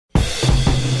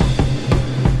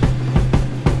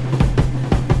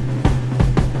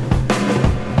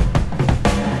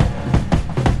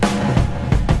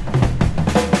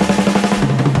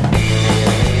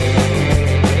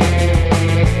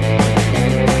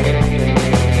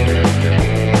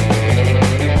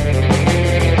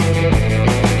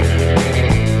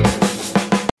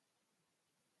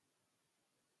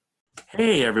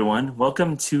Hey everyone,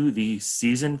 welcome to the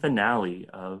season finale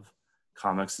of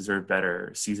Comics Deserve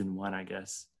Better, season one, I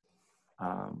guess.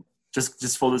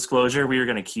 Just full disclosure, we are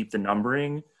going to keep the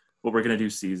numbering, but we're going to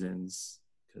do seasons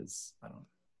because I don't.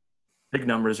 Big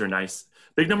numbers are nice.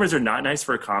 Big numbers are not nice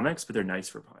for comics, but they're nice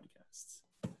for podcasts.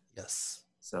 Yes.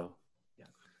 So, yeah.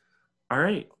 All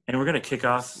right, and we're going to kick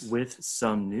off with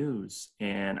some news,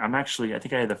 and I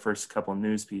think I had the first couple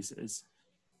news pieces.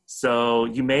 So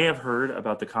you may have heard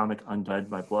about the comic Undead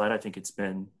by Blood. I think it's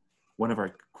been one of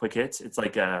our quick hits. It's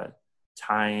like a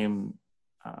time,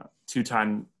 two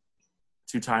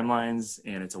timelines,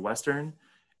 and it's a Western.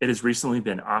 It has recently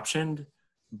been optioned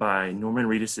by Norman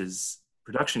Reedus's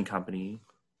production company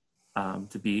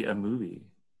to be a movie.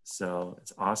 So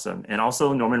it's awesome. And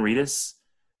also Norman Reedus,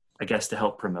 I guess to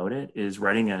help promote it, is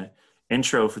writing an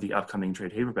intro for the upcoming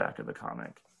trade paperback of the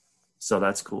comic. So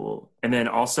that's cool. And then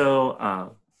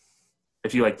also,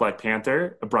 if you like Black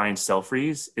Panther, Brian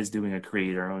Stelfreeze is doing a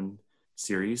creator-owned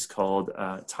series called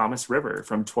Thomas River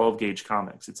from 12 Gauge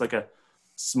Comics. It's like a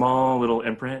small little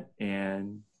imprint,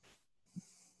 and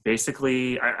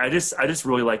basically, I just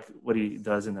really like what he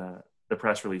does in the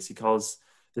press release. He calls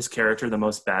this character the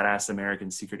most badass American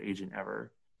secret agent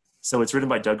ever. So it's written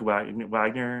by Doug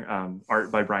Wagner,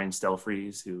 art by Brian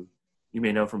Stelfreeze, who you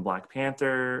may know from Black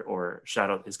Panther or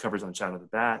his covers on Shadow the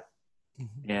Bat,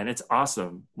 and it's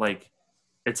awesome.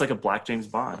 It's like a Black James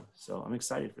Bond, so I'm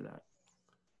excited for that.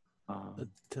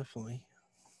 Definitely.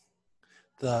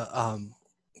 The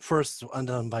first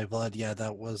Undone by Blood, yeah,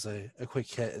 that was a quick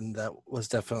hit, and that was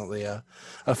definitely a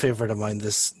favorite of mine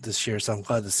this year. So I'm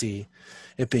glad to see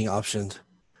it being optioned,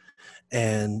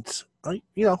 and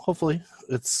hopefully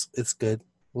it's good.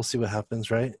 We'll see what happens,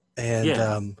 right? And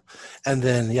Yeah. And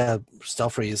then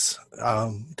Stelfreeze,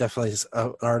 definitely is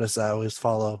an artist I always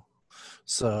follow.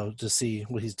 So to see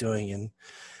what he's doing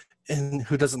and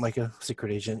who doesn't like a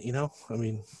secret agent, I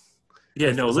mean,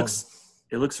 Yeah, no, it looks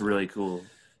really cool.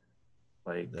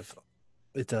 It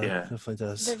definitely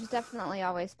does. There's definitely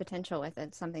always potential with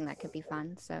it, something that could be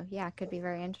fun. So yeah, it could be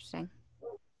very interesting.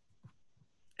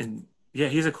 And yeah,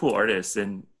 he's a cool artist,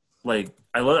 and I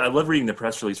love reading the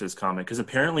press release for this comic because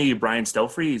apparently Brian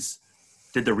Stelfreeze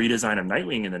did the redesign of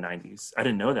Nightwing in the 90s. I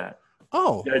didn't know that.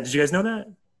 Oh, yeah, did you guys know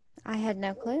that? I had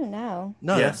no clue. No,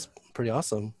 That's pretty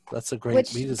awesome. That's a great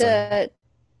redesign.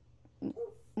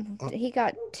 He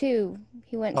got two.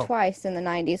 He went twice in the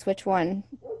 90s. Which one?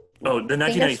 Oh, the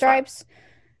 1995 Stripes.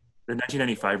 The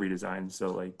 1995 redesign.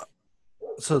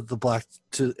 So the black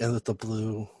and with the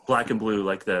blue, black and blue,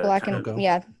 like the black and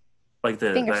like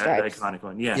the iconic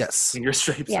one. Yeah. Yes. Finger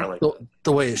stripes. Yeah. I like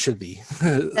the way it should be.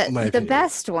 The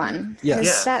best one.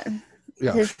 Yes.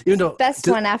 His best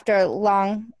one after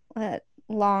long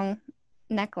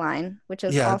neckline, which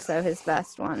is also his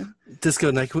best one.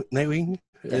 Disco Nightwing.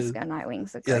 Disco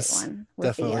Nightwing's a great one with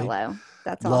definitely. the yellow.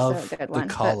 That's Love also a good one.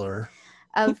 The collar.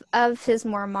 Of his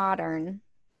more modern,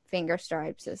 Finger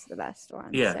Stripes is the best one.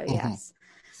 Yeah. So yes.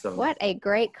 So what a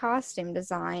great costume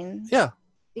design. Yeah.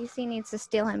 DC needs to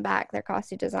steal him back. Their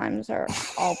costume designs are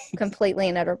all completely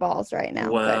in utter balls right now.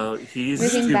 Well, he's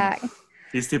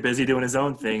too busy doing his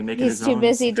own thing, He's too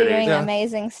busy doing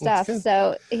amazing stuff.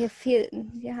 So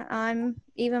I'm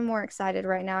even more excited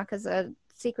right now because a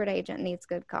secret agent needs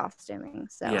good costuming.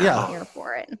 So I'm here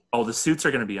for it. Oh, the suits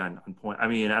are going to be on point. I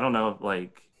mean, I don't know if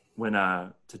when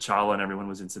T'Challa and everyone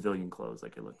was in civilian clothes,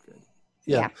 it looked good.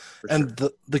 Yeah. And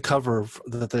sure. the cover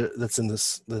that's in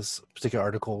this particular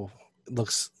article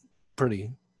looks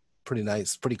pretty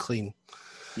nice, pretty clean.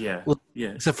 Yeah. Well,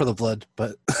 except for the blood,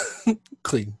 but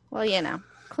clean. Well,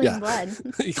 clean blood.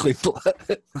 Clean blood.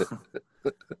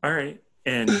 All right.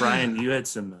 And Brian, you had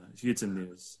some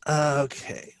news.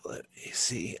 Okay, let me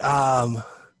see.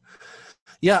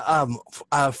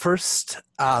 First,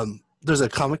 there's a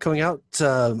comic coming out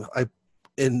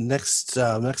in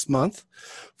next month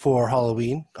for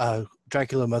Halloween,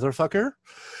 Dracula Motherfucker,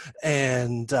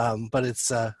 and but it's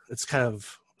kind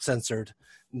of censored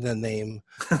in the name.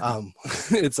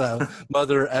 It's a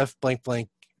Mother F blank blank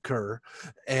Kerr,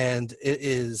 and it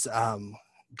is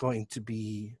going to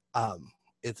be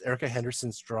it's Erica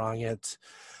Henderson's drawing it.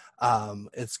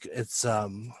 It's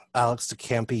Alex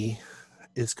DeCampi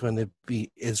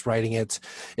is writing it.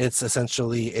 It's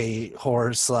essentially a horror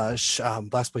 /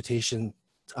 blaxploitation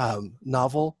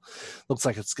novel. Looks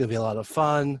like it's going to be a lot of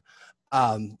fun.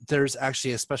 There's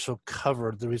actually a special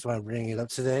cover. The reason why I'm bringing it up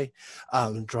today,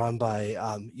 drawn by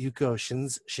Yuko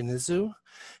Shinizu,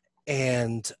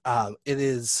 and it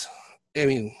is. I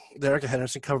mean, the Erica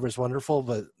Henderson cover is wonderful,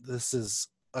 but this is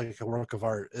like a work of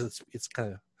art. It's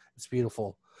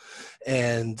beautiful.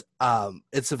 and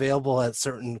it's available at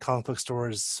certain comic book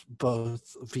stores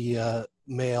both via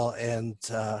mail and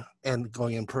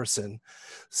going in person.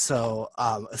 So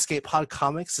Escape Pod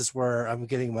Comics is where I'm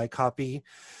getting my copy.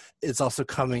 It's also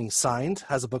coming signed,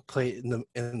 has a book plate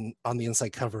on the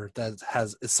inside cover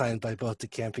that is signed by both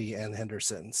DeCampi and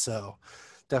Henderson. So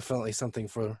definitely something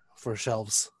for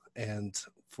shelves and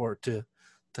for to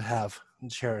have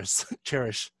and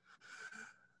cherish.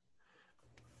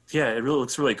 Yeah, it really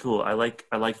looks really cool. I like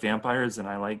vampires, and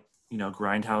I like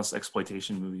grindhouse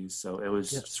exploitation movies. So it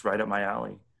was just right up my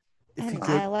alley. And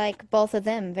I like both of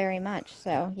them very much.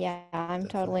 So yeah, I'm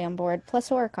totally on board. Plus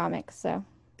horror comics. So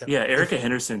yeah, Erica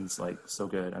Henderson's like so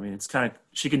good. I mean, it's kind of,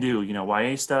 she can do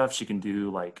YA stuff. She can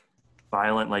do like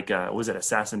violent, like was it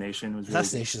Assassination?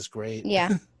 Assassination's great.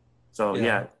 Yeah. So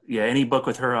yeah, any book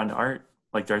with her on art,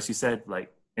 like Darcy said,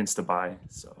 like insta buy.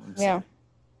 So yeah.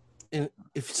 And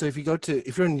if you're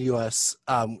in the US,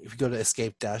 if you go to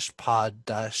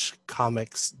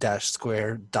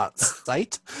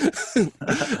escape-pod-comics-square.site,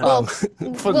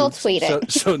 we'll tweet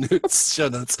it. Show notes.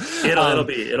 It'll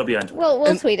be on Twitter.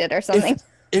 We'll tweet it or something.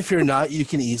 If you're not, you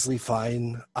can easily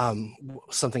find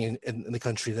something in the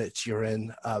country that you're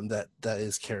in that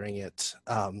is carrying it.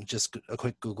 Just a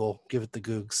quick Google, give it the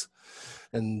Googs,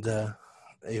 and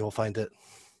you'll find it.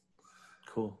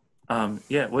 Cool.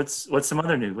 What's some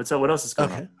other news? What else is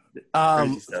going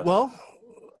on? Well,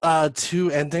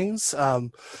 two endings.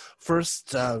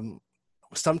 First,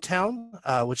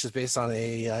 Stumptown, which is based on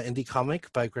a indie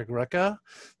comic by Greg Rucka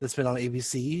that's been on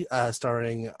ABC,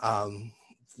 starring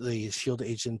the S.H.I.E.L.D.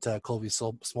 agent Colby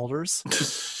Smulders,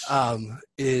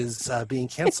 is being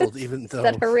canceled, even though...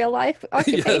 Is that her real life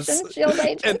occupation, yes. S.H.I.E.L.D.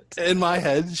 agent? In my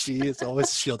head, she is always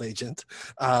a S.H.I.E.L.D. agent.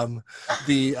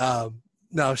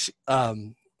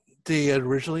 They had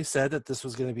originally said that this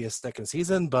was going to be a second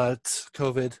season, but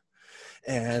COVID,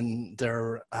 and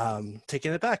they're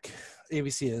taking it back.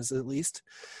 ABC is, at least.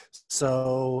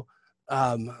 So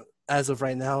as of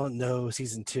right now, no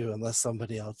season 2 unless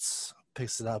somebody else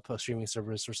picks it up, a streaming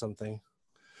service or something.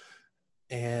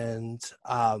 And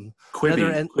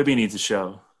Quibi needs a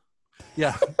show.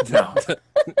 Yeah. No.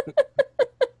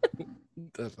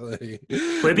 Definitely.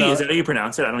 Quibi, is that how you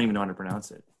pronounce it? I don't even know how to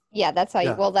pronounce it. Yeah, that's how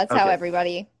you. Well, that's how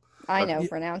everybody I know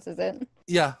pronounces it.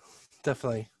 Yeah,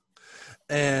 definitely.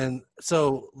 And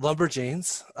so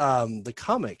Lumberjanes, the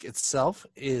comic itself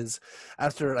is,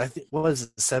 after I think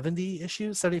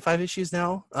 75 issues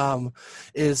now,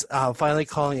 is finally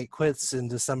calling it quits in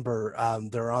December.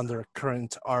 They're on their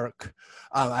current arc.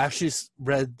 I actually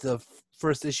read the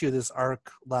first issue of this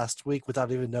arc last week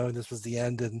without even knowing this was the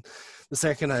end, and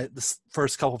the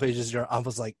first couple pages I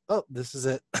was like, oh, this is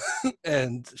it.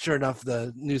 And sure enough,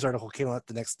 the news article came out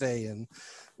the next day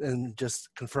and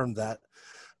just confirmed that.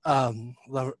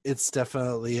 It's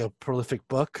definitely a prolific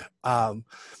book.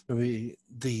 Maybe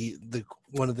the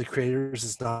one of the creators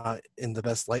is not in the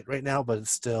best light right now, but it's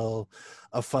still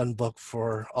a fun book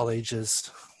for all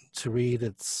ages to read.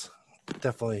 It's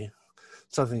definitely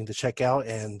something to check out,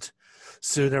 and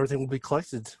soon everything will be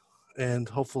collected and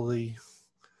hopefully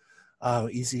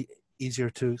easier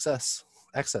to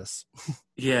access.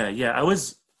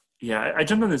 I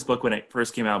jumped on this book when it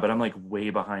first came out, but I'm like way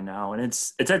behind now, and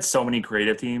it's had so many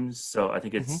creative teams, so I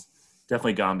think it's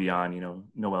definitely gone beyond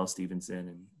Noelle Stevenson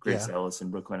and Grace Ellis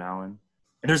and Brooklyn Allen.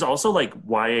 And there's also like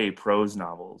YA prose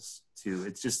novels too.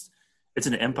 It's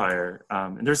an empire,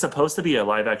 and there's supposed to be a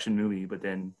live action movie, but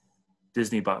then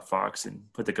Disney bought Fox and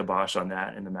put the kibosh on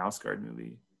that in the Mouse Guard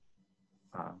movie.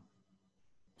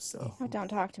 Don't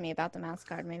talk to me about the Mouse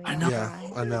Guard movie. I know. Yeah,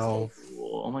 I know. So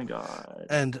cool. Oh my god.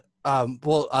 And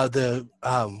the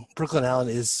Brooklyn Allen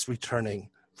is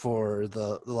returning for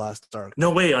the last arc.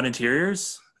 No way, on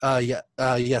interiors? Yes,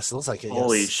 it looks like it.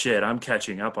 Holy shit, I'm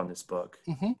catching up on this book.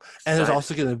 Mm-hmm. And there's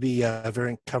also going to be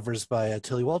variant covers by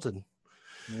Tilly Walden.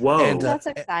 Whoa, and, that's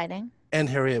exciting. And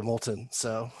Harriet Moulton.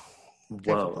 So,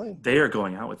 whoa, they are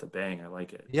going out with a bang. I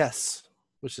like it. Yes,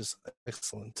 which is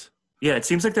excellent. Yeah, it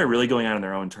seems like they're really going out on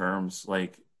their own terms.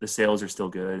 Like the sales are still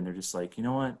good, and they're just like, you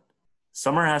know what,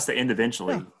 summer has to end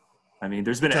eventually. Yeah. I mean,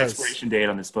 there's been an expiration date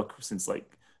on this book since like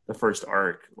the first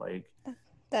arc. Like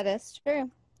that is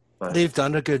true. But they've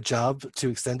done a good job to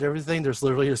extend everything. There's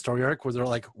literally a story arc where they're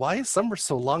like, "Why is summer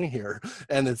so long here?"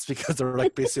 And it's because they're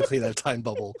like basically in a time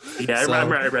bubble. Yeah, so,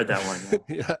 I read that one.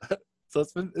 Yeah. So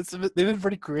they've been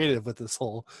pretty creative with this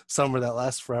whole summer that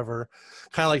lasts forever,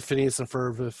 kind of like Phineas and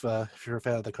Ferb if you're a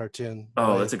fan of the cartoon.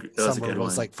 Oh, that's a good one. It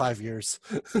was like 5 years.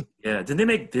 Yeah, did they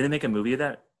make a movie of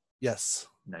that? Yes.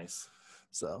 Nice.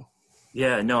 So.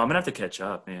 Yeah, no, I'm gonna have to catch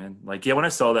up, man. Like, yeah, when I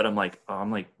saw that, I'm like, oh,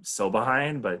 I'm like so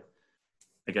behind, but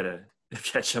I gotta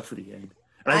catch up for the end.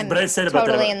 But I said about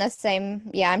totally that. In the same.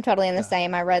 Yeah, I'm totally in the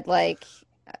same. I read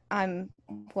I'm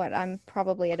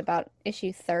probably at about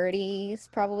issue 30 is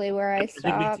probably where I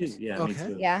stopped. Me too. Yeah, okay.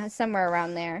 Me too. Yeah, somewhere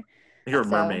around there. You're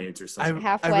mermaids or something.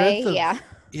 Halfway, yeah.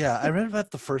 Yeah, I read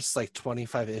about the first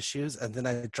 25 issues, and then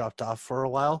I dropped off for a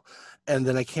while, and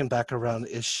then I came back around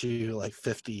issue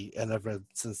 50, and I've read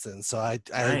since then. So I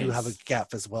do have a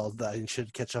gap as well that I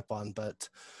should catch up on, but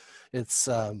it's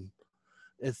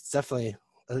definitely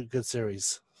a good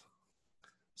series.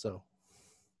 So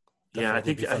yeah, I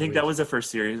think that was the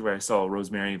first series where I saw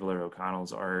Rosemary Valero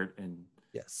O'Connell's art, and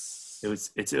yes, it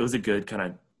was a good kind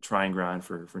of trying ground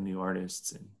for new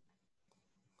artists, and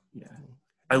yeah,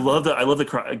 I love the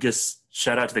I guess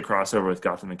shout out to the crossover with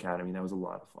Gotham Academy. That was a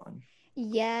lot of fun.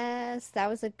 Yes, that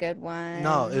was a good one.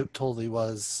 No, it totally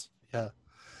was. Yeah,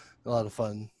 a lot of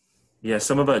fun. Yeah,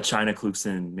 some of China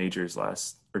Kluxen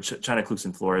China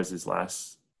Kluxen Flores'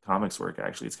 last comics work.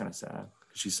 Actually, it's kind of sad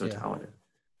because she's so talented.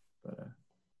 But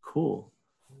cool.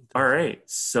 All right,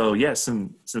 so yeah,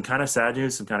 some kind of sad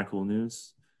news, some kind of cool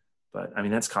news, but I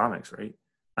mean that's comics, right?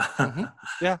 Mm-hmm.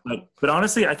 Yeah. But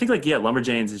honestly, I think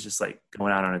Lumberjanes is just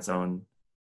going out on its own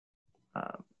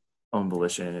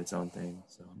volition, its own thing.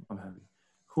 So I'm happy.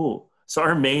 Cool. So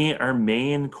our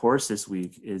main course this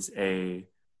week is it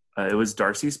was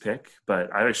Darcy's pick,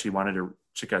 but I actually wanted to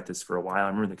check out this for a while. I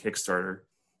remember the Kickstarter.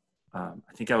 I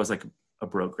think I was a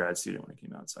broke grad student when it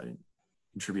came out, so I didn't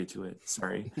contribute to it.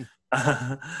 Sorry.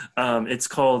 It's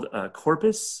called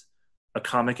Corpus, a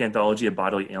comic anthology of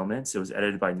bodily ailments. It was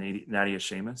edited by Nadia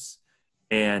Shamus,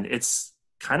 and it's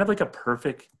kind of a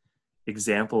perfect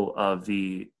example of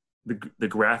the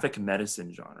graphic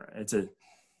medicine genre. It's a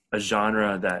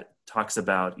genre that talks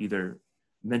about either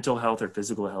mental health or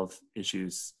physical health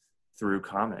issues through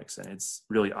comics, and it's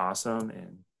really awesome.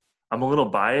 And I'm a little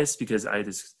biased because I had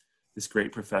this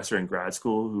great professor in grad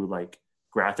school who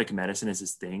graphic medicine is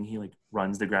his thing. He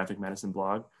runs the graphic medicine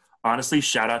blog. Honestly,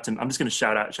 I'm just going to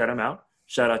shout him out.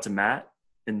 Shout out to Matt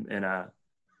in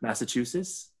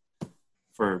Massachusetts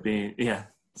for being, yeah.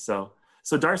 So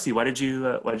Darcy, why did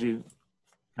you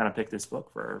kind of pick this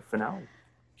book for our finale?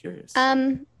 Curious.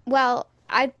 Well,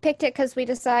 I picked it because we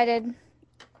decided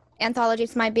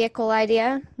anthologies might be a cool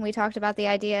idea. We talked about the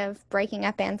idea of breaking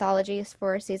up anthologies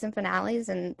for season finales,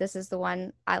 and this is the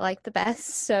one I like the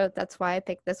best, so that's why I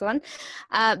picked this one.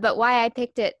 But why I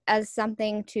picked it as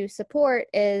something to support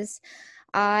is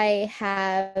I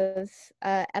have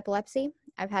epilepsy.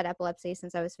 I've had epilepsy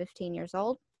since I was 15 years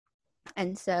old,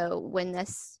 and so when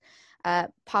this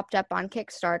popped up on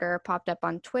Kickstarter, popped up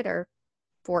on Twitter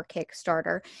for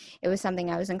Kickstarter, it was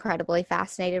something I was incredibly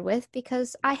fascinated with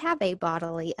because I have a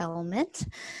bodily ailment,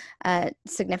 a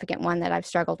significant one that I've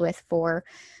struggled with for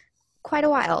quite a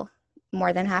while,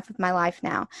 more than half of my life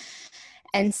now.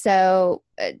 And so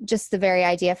just the very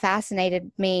idea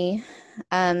fascinated me,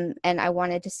 and I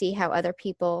wanted to see how other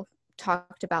people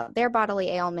talked about their bodily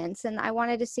ailments, and I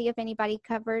wanted to see if anybody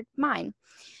covered mine.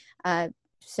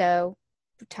 So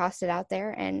tossed it out there,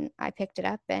 and I picked it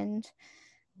up, and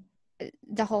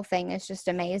the whole thing is just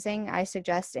amazing. I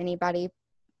suggest anybody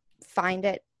find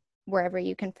it wherever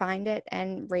you can find it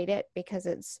and read it because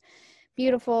it's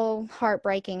beautiful,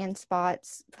 heartbreaking in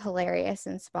spots, hilarious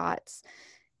in spots,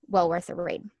 well worth a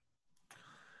read.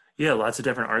 Yeah, lots of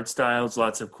different art styles,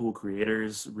 lots of cool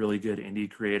creators, really good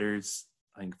indie creators,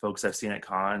 folks I've seen at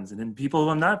cons, and then people who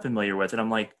I'm not familiar with, and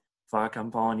I'm like, fuck, I'm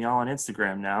following y'all on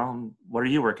Instagram now. What are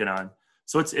you working on?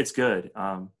 So it's good.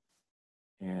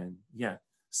 And yeah.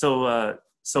 So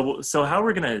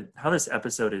how this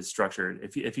episode is structured,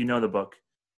 if you know the book,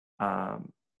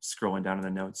 scrolling down in the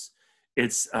notes,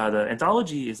 it's the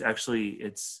anthology is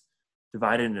it's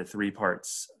divided into 3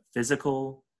 parts: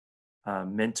 physical,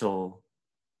 mental,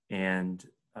 and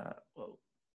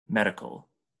medical.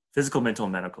 Physical, mental,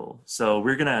 and medical. So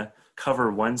we're gonna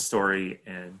cover one story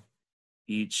in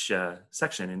each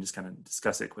section and just kind of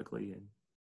discuss it quickly. And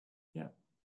yeah,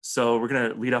 so we're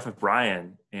gonna lead off with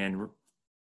Brian and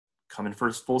coming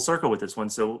first full circle with this one.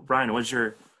 So Brian,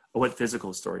 what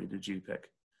physical story did you pick?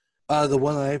 The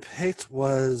one I picked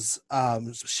was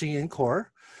Sheehan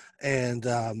Core, and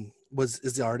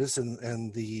is the artist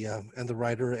and the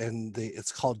writer, and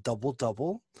it's called Double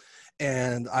Double.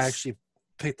 And I actually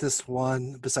picked this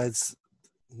one besides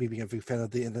me being a big fan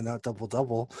of the In and Out Double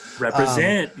Double.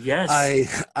 Represent, yes. I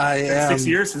am 6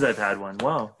 years since I've had one.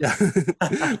 Wow.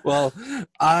 Yeah. Well,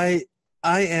 I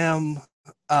am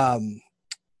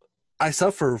I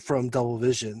suffer from double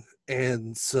vision,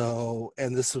 and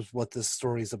this is what this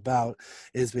story is about,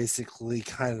 is basically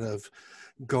kind of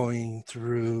going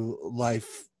through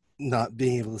life not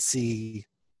being able to see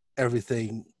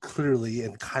everything clearly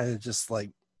and kind of just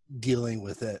dealing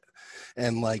with it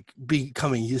and like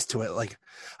becoming used to it. Like,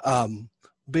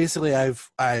 basically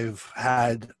I've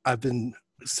been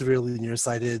severely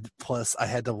nearsighted, plus I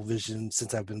had double vision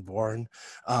since I've been born.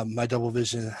 My double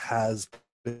vision has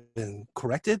been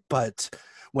corrected, but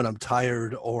when I'm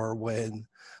tired or when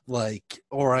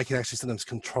or I can actually sometimes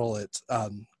control it,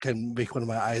 can make one of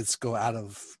my eyes go out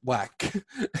of whack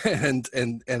and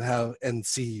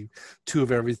see two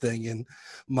of everything. And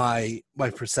my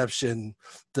perception,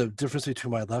 the difference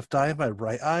between my left eye and my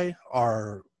right eye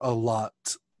are a lot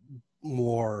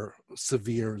more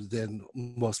severe than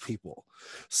most people.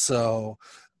 So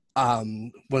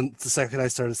when the second I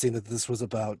started seeing that this was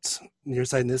about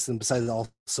nearsightedness, and besides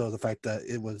also the fact that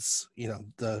it was,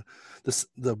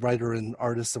 the writer and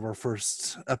artist of our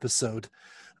first episode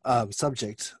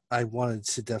subject, I wanted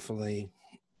to definitely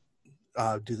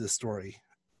do this story,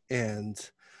 and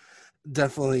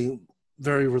definitely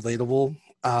very relatable.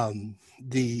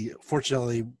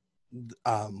 Fortunately,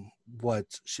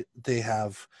 what they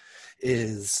have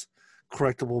is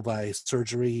correctable by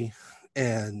surgery,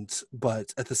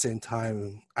 but at the same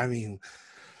time, I mean,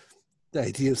 the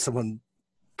idea of someone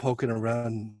poking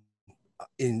around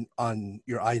on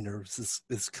your eye nerves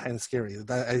is kind of scary.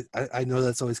 I know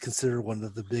that's always considered one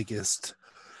of the biggest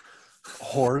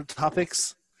horror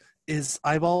topics is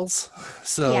eyeballs.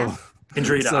 So Yeah.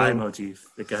 Injury to eye motif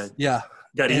that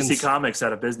got EC Comics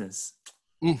out of business.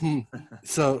 Mm-hmm.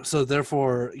 So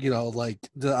therefore,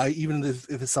 even if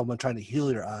it's someone trying to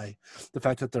heal your eye, the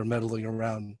fact that they're meddling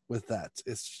around with that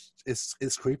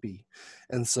is creepy.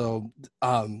 And so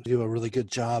you do a really good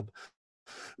job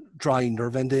drawing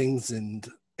nerve endings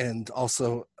and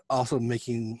also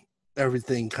making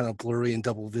everything kind of blurry and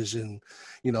double vision,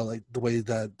 like the way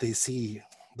that they see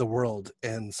the world.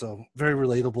 And so very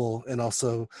relatable, and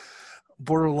also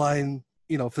borderline,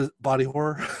 body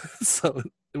horror. So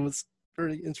it was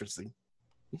very interesting.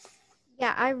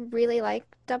 Yeah, I really like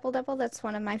Double Double. That's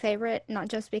one of my favorite, not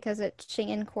just because it's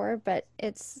Shingen core, but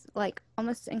it's like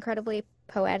almost incredibly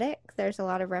poetic. There's a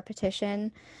lot of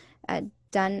repetition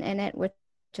done in it, which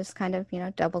just kind of,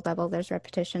 double double. There's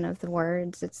repetition of the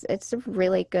words. It's a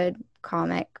really good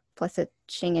comic. Plus it's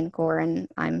Shingen core, and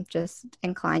I'm just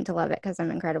inclined to love it because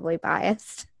I'm incredibly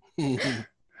biased.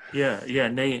 Yeah,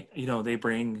 and they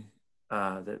bring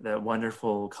that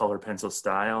wonderful color pencil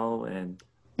style, and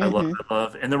I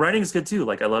love, and the writing is good too.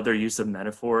 Like I love their use of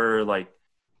metaphor, like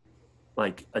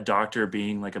a doctor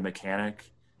being like a mechanic,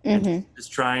 and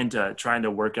just trying to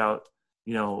work out,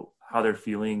 how they're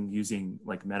feeling using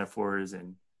like metaphors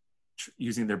and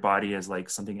using their body as like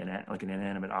something like an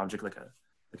inanimate object, like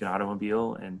an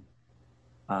automobile, and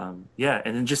and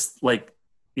then just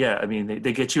I mean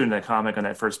they get you in that comic on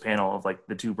that first panel of like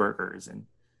the two burgers, and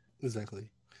exactly.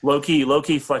 Low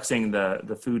key flexing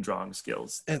the food drawing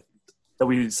skills that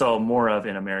we saw more of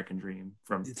in American Dream.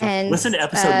 Listen to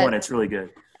episode 1; it's really good.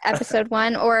 Episode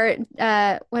 1, or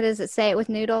what does it say? It with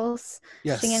Noodles.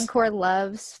 Yes. Shingen core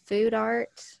loves food art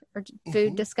or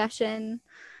food discussion.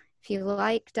 If you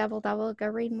like Double Double, go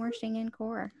read more Shingen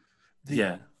core.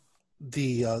 The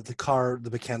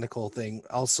mechanical thing.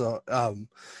 Also,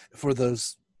 for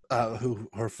those who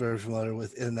are very familiar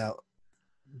with In-N-Out,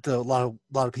 a lot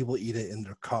of people eat it in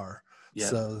their car. Yeah.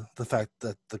 So the fact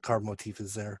that the car motif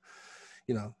is there,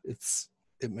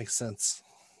 it makes sense.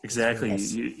 Exactly.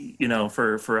 Nice.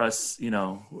 For us, who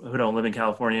don't live in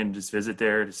California and just visit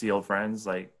there to see old friends,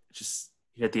 like just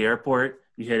you hit the airport,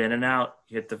 you hit In-N-Out,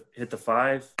 you hit the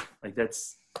 5, like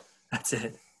that's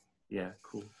it. Yeah,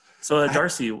 cool. So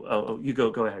Darcy, you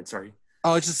go ahead. Sorry.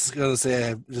 I was just gonna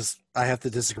say, I have to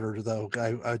disagree though.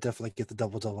 I definitely get the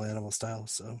double animal style.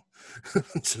 So,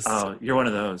 you're one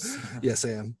of those. Yes, I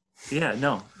am. Yeah,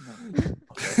 no.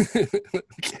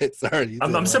 Okay, sorry.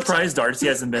 I'm surprised Darcy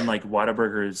hasn't been like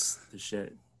Whataburger's the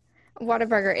shit.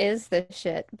 Whataburger is the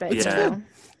shit, but yeah,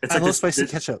 it's like spicy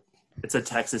ketchup. It's a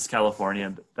Texas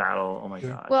California battle. Oh my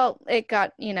god. Well, it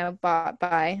got bought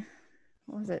by,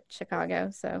 what was it, Chicago?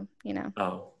 So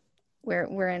Oh.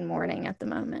 We're in mourning at the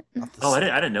moment. Oh, I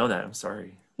didn't know that. I'm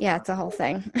sorry. Yeah, it's a whole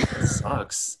thing. It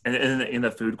sucks. And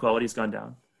the food quality's gone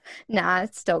down? Nah,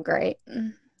 it's still great.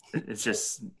 It's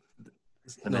just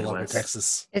the no longer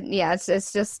Texas.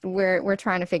 It's just we're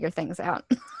trying to figure things out.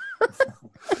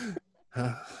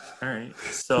 All right.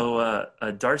 So,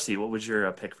 Darcy, what was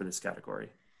your pick for this category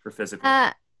for physical?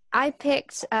 I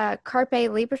picked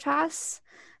Carpe Libertas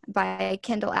by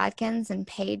Kendall Atkins and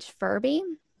Paige Furby.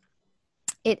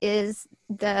 It is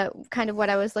the kind of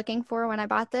what I was looking for when I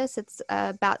bought this. It's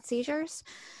about seizures.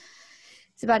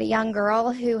 It's about a young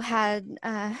girl who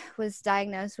was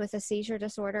diagnosed with a seizure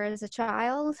disorder as a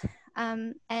child,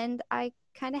 and I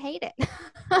kind of hate it.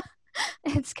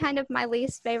 It's kind of my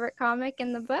least favorite comic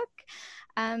in the book,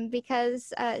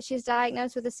 because she's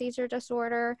diagnosed with a seizure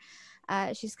disorder.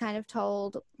 She's kind of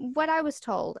told what I was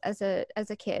told as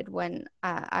a kid when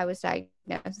I was diagnosed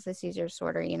with a seizure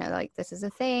disorder. You know, like, this is a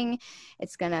thing,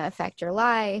 it's going to affect your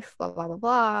life, blah blah blah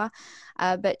blah.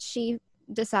 But she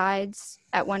decides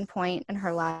at one point in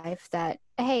her life that,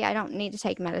 hey, I don't need to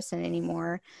take medicine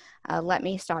anymore. Let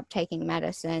me stop taking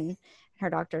medicine. Her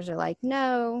doctors are like,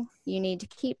 no, you need to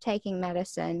keep taking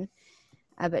medicine.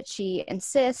 But she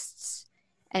insists,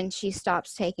 and she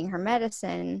stops taking her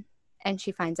medicine, and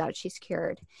she finds out she's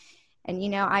cured. And, you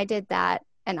know, I did that,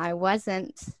 and I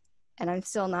wasn't, and I'm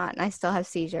still not, and I still have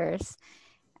seizures.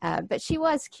 But she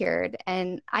was cured,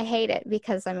 and I hate it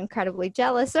because I'm incredibly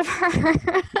jealous of her.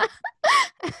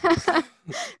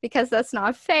 Because that's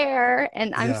not fair,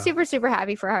 and I'm super, super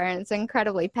happy for her, and it's an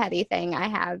incredibly petty thing I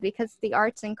have because the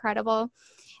art's incredible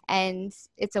and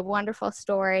it's a wonderful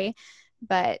story,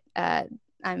 but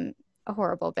I'm a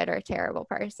horrible, bitter, terrible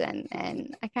person,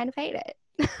 and I kind of hate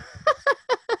it.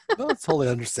 Well, it's totally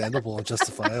understandable and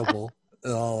justifiable,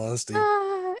 in all honesty.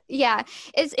 Yeah,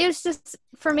 it was just,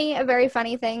 for me, a very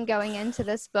funny thing going into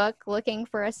this book, looking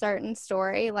for a certain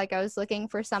story. Like, I was looking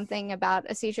for something about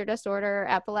a seizure disorder or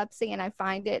epilepsy, and I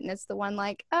find it, and it's the one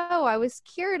like, oh, I was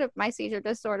cured of my seizure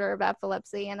disorder of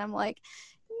epilepsy, and I'm like,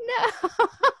 no.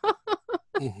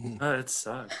 Oh, it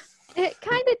sucks. It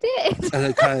kind of did. And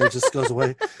it kind of just goes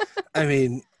away. I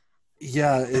mean,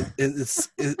 yeah, it's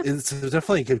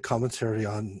definitely a good commentary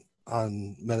on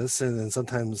medicine, and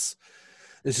sometimes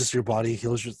it's just your body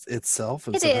heals itself,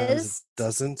 and sometimes it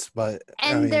doesn't. But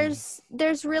and I mean,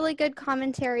 there's really good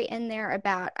commentary in there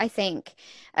about, I think,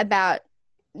 about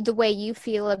the way you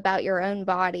feel about your own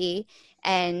body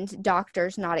and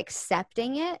doctors not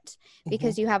accepting it,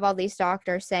 because you have all these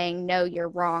doctors saying, no, you're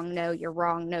wrong, no, you're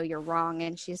wrong, no, you're wrong.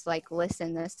 And she's like,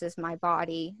 listen, this is my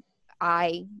body.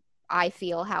 I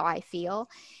feel how I feel.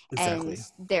 Exactly. And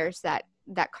there's that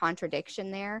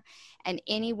contradiction there. And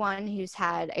anyone who's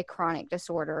had a chronic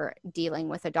disorder dealing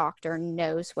with a doctor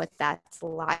knows what that's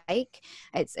like.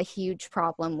 It's a huge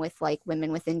problem with, like,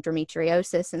 women with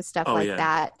endometriosis and stuff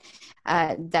that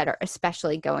are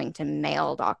especially going to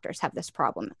male doctors, have this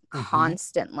problem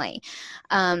constantly.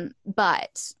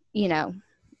 But, you know,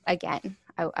 again,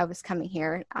 I was coming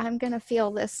here, I'm going to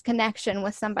feel this connection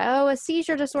with somebody. Oh, a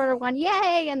seizure disorder one.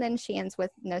 Yay. And then she ends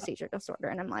with no seizure disorder.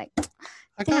 And I'm like,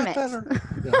 damn it.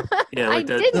 Yeah, I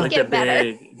didn't get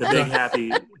better. The big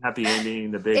happy ending,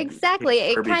 the big. Exactly.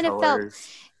 Big it kind of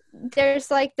felt,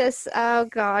 there's like this, oh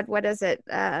God, what is it?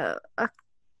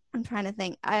 I'm trying to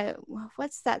think.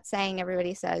 What's that saying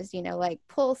everybody says? You know, like,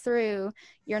 pull through.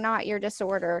 You're not your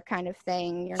disorder, kind of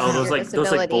thing. You're not your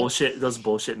disability. those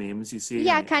bullshit memes you see.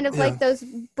 Yeah, kind of like those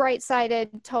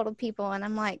bright-sided total people. And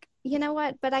I'm like, you know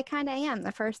what? But I kind of am.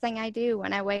 The first thing I do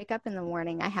when I wake up in the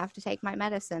morning, I have to take my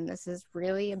medicine. This is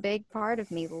really a big part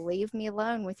of me. Leave me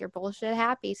alone with your bullshit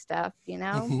happy stuff, you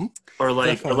know? Or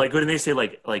like when they say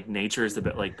like nature is the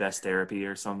best therapy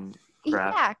or some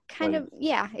crap. Yeah, kind of.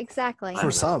 Yeah, exactly.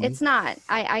 For some, it's not.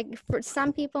 For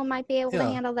some people might be able to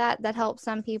handle that. That helps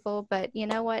some people, but you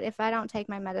know what? If I don't take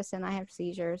my medicine, I have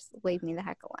seizures. Leave me the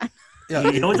heck alone. Yeah,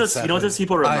 you know what those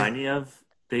people remind me of?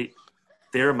 They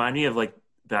remind me of, like,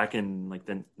 back in, like,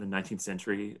 the 19th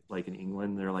century, like in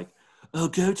England. They're like, oh,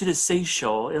 go to the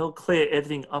seashore. It'll clear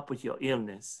everything up with your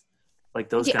illness. Like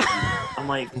those kind of people. I'm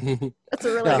like, that's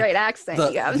a really great accent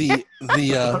you have. The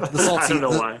salty, I don't know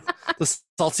why. The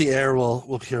salty air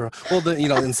will cure. Well,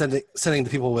 and sending the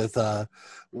people with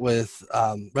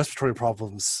respiratory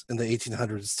problems in the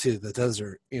 1800s to the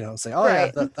desert, saying, oh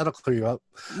yeah, that'll clear you up.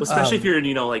 Well, especially if you're in,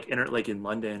 in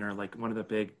London or like one of the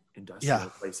big industrial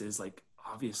places, like,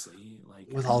 obviously, like,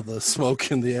 with all the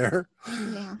smoke in the air.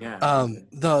 Yeah.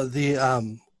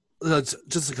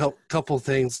 Just a couple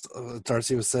things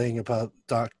Darcy was saying about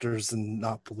doctors and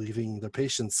not believing their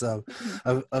patients.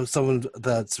 Someone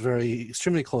that's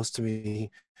extremely close to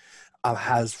me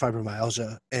has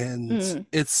fibromyalgia, and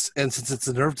since it's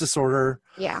a nerve disorder,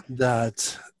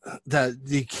 that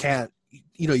you can't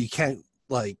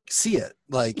like see it,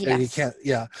 and you can't,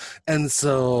 and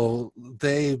so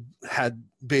they had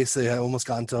basically almost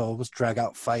gotten to drag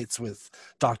out fights with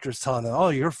doctors telling them, oh,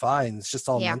 you're fine, it's just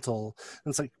all mental.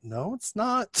 And it's like, no, it's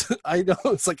not. I know,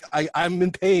 it's like I'm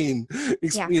in pain.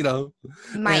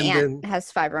 My aunt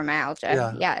has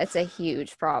fibromyalgia. It's a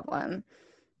huge problem.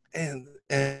 And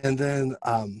then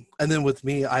with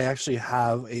me, I actually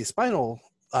have a spinal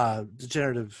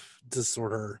degenerative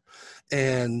disorder,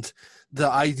 and the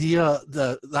idea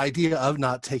of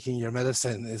not taking your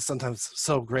medicine is sometimes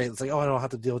so great. It's like, oh, I don't have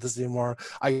to deal with this anymore.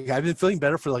 I've been feeling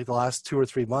better for like the last 2 or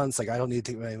 3 months. Like, I don't need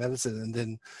to take my medicine. And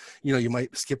then, you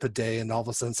might skip a day and all of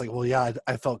a sudden it's like, well, yeah,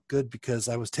 I felt good because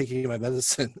I was taking my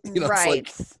medicine. Right.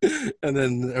 It's like, and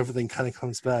then everything kind of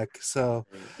comes back. So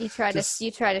you try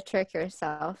to trick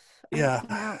yourself. Yeah.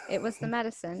 No, it was the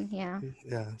medicine. Yeah.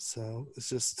 Yeah. So it's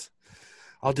just,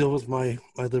 I'll deal with my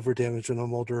liver damage when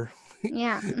I'm older.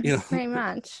 Yeah. Pretty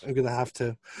much. I'm gonna have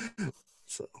to.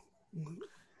 So.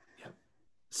 Yeah.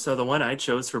 So the one I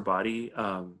chose for body,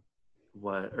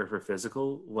 for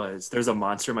physical was There's a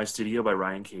Monster in My Studio by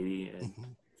Ryan Cady and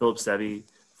Philip Sevi.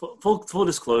 Full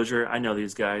disclosure, I know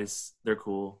these guys. They're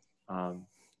cool. I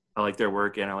like their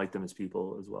work and I like them as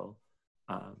people as well.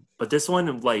 But this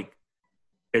one, like,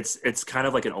 it's kind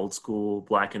of like an old school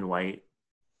black and white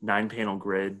 9-panel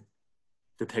grid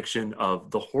depiction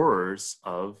of the horrors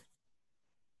of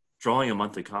drawing a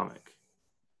monthly comic.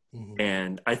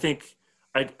 And I think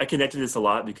I connected this a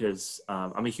lot because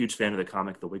I'm a huge fan of the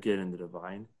comic The Wicked and the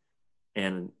Divine,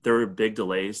 and there were big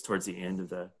delays towards the end of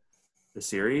the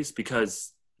series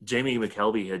because Jamie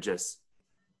McKelvey had just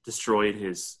destroyed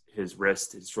his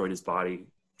wrist, destroyed his body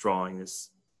drawing this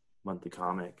monthly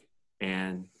comic.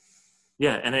 And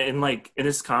yeah, and like in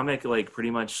this comic, like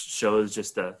pretty much shows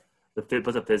just the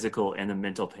physical and the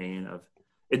mental pain of it.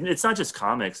 It's not just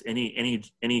comics, any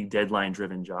deadline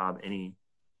driven job, any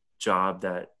job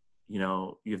that you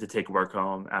have to take work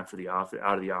home after the office,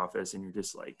 out of the office, and you're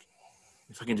just like,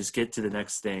 if I can just get to the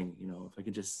next thing, if I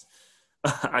can just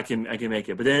I can make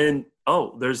it. But then,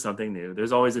 there's something new.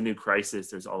 There's always a new crisis.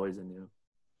 There's always a new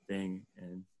thing.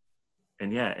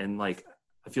 And yeah, and like,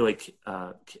 I feel like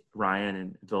Ryan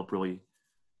and Philip really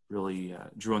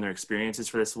drew on their experiences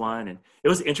for this one. And it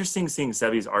was interesting seeing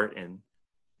Sevi's art in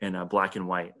black and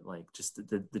white, like just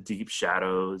the deep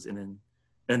shadows. And then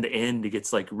in the end, it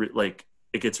gets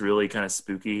it gets really kind of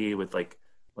spooky with like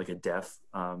a death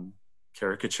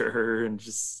caricature and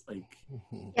just like,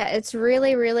 yeah, it's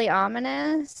really, really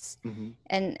ominous. Mm-hmm.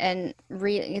 and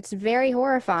it's very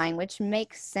horrifying, which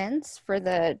makes sense for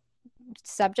the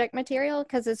subject material,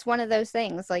 because it's one of those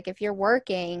things, like if you're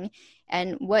working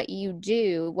and what you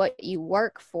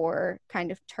work for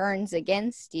kind of turns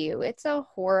against you, it's a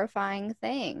horrifying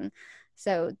thing.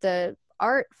 So the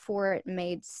art for it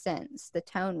made sense. The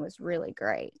tone was really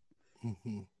great.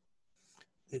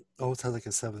 It always has like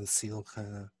a Seventh Seal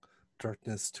kind of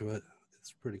darkness to it.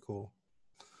 It's pretty cool.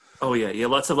 Oh yeah,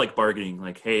 lots of like bargaining,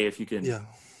 like, hey, if you can,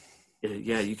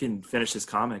 you can finish this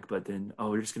comic, but then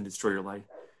we're just gonna destroy your life.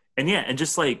 And yeah, and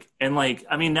just like, I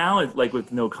mean, now it's like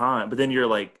with no comment, but then you're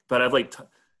like, but I've like,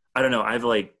 I don't know, I've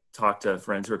like talked to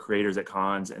friends who are creators at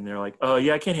cons, and they're like, oh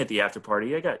yeah, I can't hit the after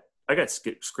party. I got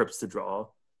scripts to draw.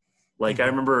 Like I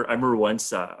remember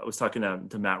once I was talking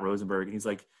to Matt Rosenberg, and he's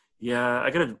like, yeah,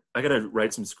 I gotta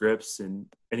write some scripts, and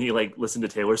he like listened to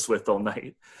Taylor Swift all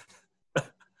night.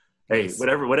 Hey,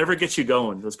 whatever gets you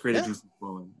going, those creative juices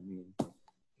flowing. I mean,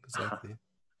 exactly.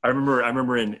 I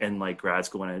remember in like grad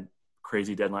school when I had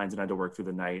crazy deadlines and I had to work through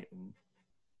the night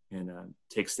and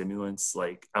take stimulants.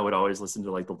 Like I would always listen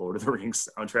to like the Lord of the Rings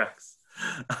soundtracks.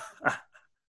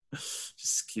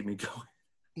 Just keep me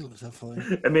going.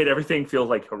 Definitely. It made everything feel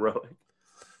like heroic.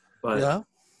 But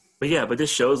this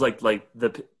shows like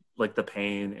the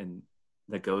pain and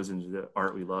that goes into the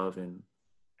art we love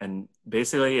and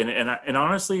basically and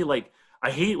honestly, like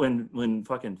I hate when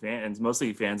fucking fans,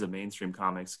 mostly fans of mainstream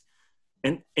comics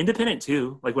and independent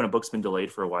too, like when a book's been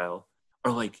delayed for a while,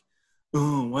 are like,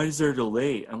 oh, why is there a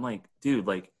delay? I'm like, dude,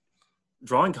 like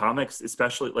drawing comics,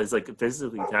 especially is like a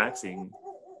physically taxing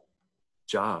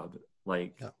job.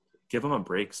 Like give them a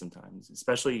break sometimes,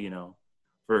 especially,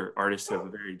 for artists who have a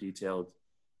very detailed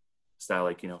style,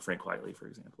 like, Frank Quitely, for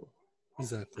example.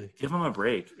 Exactly. Give them a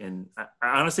break. And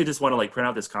I honestly just want to like print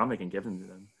out this comic and give them to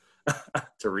them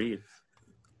to read.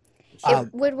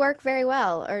 It would work very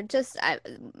well. Or just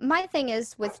my thing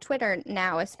is with Twitter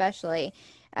now, especially,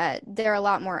 they're a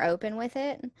lot more open with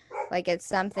it. Like it's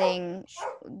something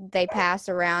they pass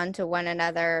around to one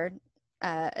another,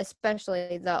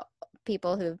 especially the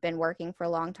people who've been working for a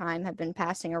long time have been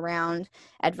passing around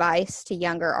advice to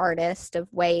younger artists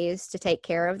of ways to take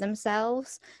care of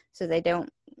themselves so they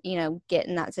don't, get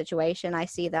in that situation. I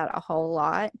see that a whole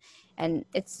lot, and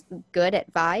it's good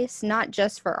advice, not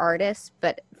just for artists,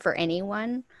 but for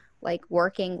anyone, like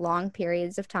working long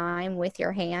periods of time with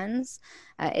your hands.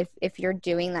 If you're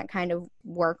doing that kind of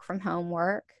work from home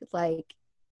work, like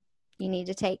you need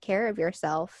to take care of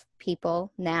yourself,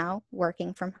 people now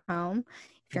working from home.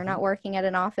 If you're not working at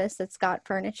an office that's got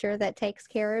furniture that takes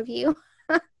care of you,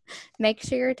 make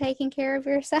sure you're taking care of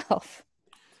yourself.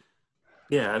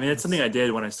 Yeah, I mean, it's something I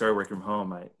did when I started working from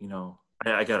home.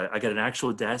 I got an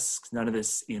actual desk, none of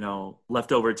this,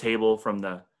 leftover table from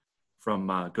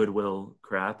Goodwill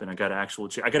crap, and I got an actual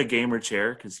chair. I got a gamer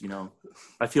chair because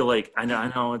I feel like I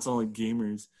know it's only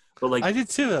gamers, but like I did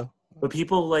too. but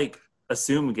people like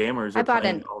assume gamers are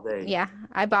playing all day.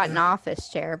 I bought an office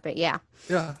chair, but yeah.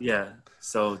 Yeah.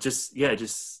 So just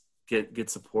get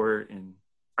support, and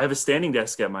I have a standing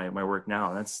desk at my work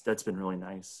now. That's been really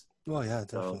nice. Well, yeah,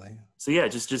 definitely. So yeah,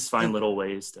 just find little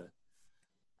ways to.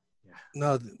 Yeah.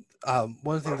 No,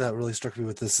 one thing that really struck me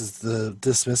with this is the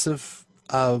dismissive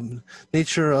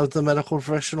nature of the medical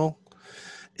professional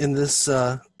in this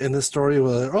story.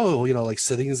 Where like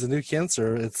sitting is the new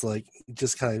cancer. It's like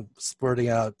just kind of spurting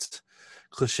out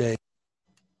cliche,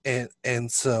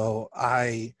 and so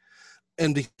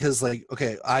because like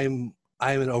okay, I'm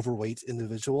an overweight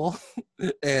individual,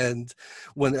 and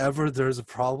whenever there's a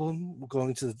problem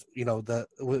going to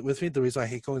with me, the reason I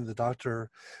hate going to the doctor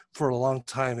for a long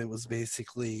time, it was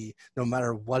basically no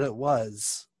matter what it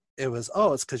was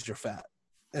it's because you're fat,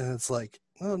 and it's like,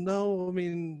 oh no, I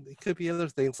mean it could be other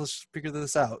things. Let's just figure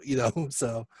this out,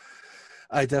 So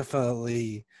I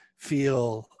definitely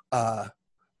feel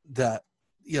that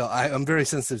I'm very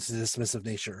sensitive to the dismissive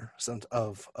nature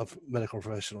of medical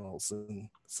professionals, and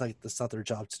it's like that's not their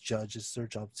job to judge; it's their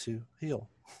job to heal.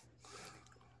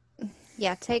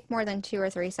 Yeah, take more than 2 or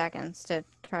 3 seconds to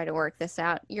try to work this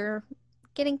out. You're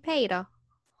getting paid a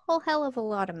whole hell of a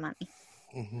lot of money.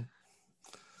 Mm-hmm.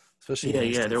 Especially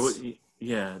there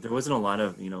wasn't a lot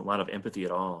of empathy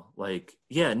at all. Like,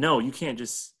 no, you can't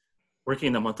just working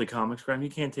in the monthly comics crime.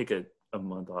 You can't take a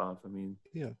month off. I mean,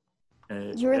 you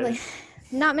really.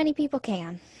 Not many people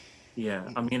can. Yeah,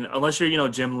 I mean, unless you're,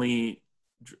 Jim Lee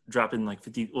dropping like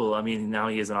 50. Well, I mean, now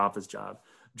he has an office job,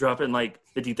 dropping like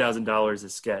 $50,000 a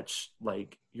sketch.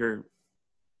 Like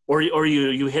or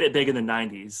you hit it big in the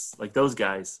 '90s. Like those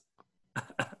guys,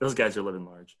 those guys are living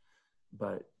large,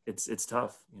 but it's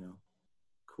tough,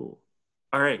 Cool.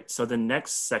 All right, so the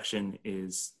next section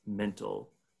is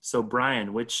mental. So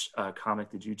Brian, which comic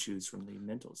did you choose from the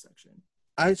mental section?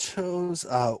 I chose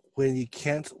When You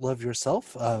Can't Love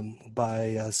Yourself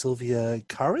by Sylvia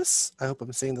Caris. I hope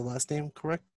I'm saying the last name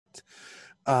correct.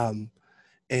 And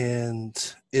it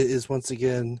is once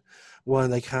again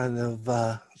one I kind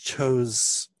of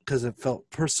chose because it felt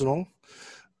personal,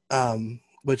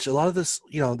 which a lot of this,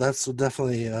 that's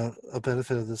definitely a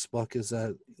benefit of this book is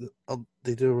that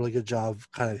they do a really good job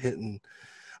kind of hitting.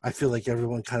 I feel like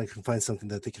everyone kind of can find something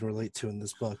that they can relate to in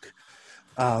this book.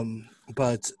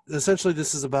 But essentially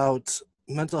this is about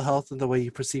mental health and the way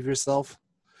you perceive yourself,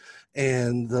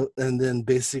 and then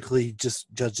basically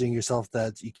just judging yourself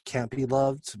that you can't be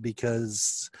loved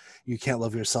because you can't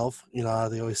love yourself. They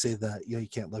always say that, you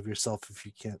can't love yourself if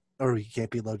you can't, or you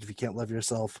can't be loved if you can't love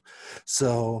yourself.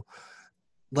 So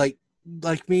like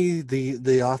me,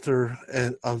 the author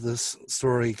of this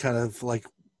story kind of like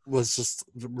was just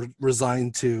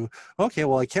resigned to, okay,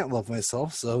 well, I can't love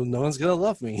myself, so no one's gonna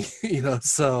love me.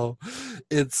 So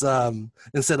it's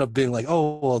instead of being like,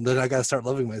 oh well, then I gotta start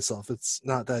loving myself, it's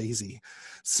not that easy.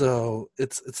 So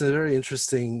it's a very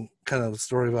interesting kind of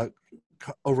story about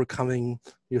overcoming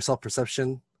your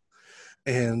self-perception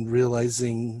and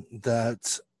realizing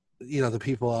that the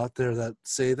people out there that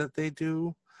say that they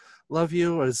do love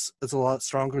you is a lot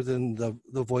stronger than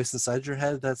the voice inside your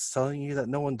head that's telling you that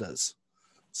no one does.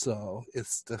 So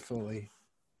it's definitely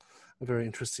a very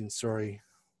interesting story.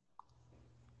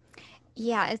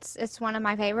 Yeah, it's one of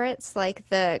my favorites. Like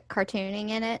the cartooning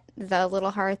in it, the little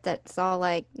heart that's all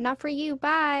like, not for you,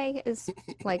 bye, is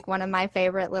like one of my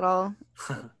favorite little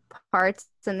parts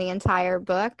in the entire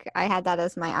book. I had that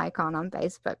as my icon on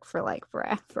Facebook for like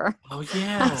forever. Oh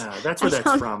yeah, that's where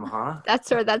that's from, huh?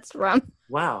 That's where that's from.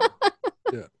 Wow.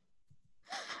 Yeah.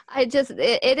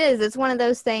 It's one of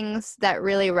those things that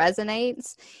really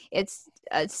resonates. It's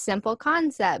a simple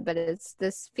concept, but it's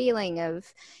this feeling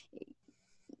of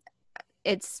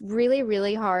it's really,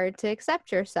 really hard to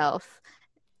accept yourself,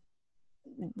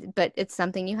 but it's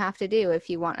something you have to do if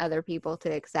you want other people to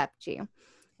accept you.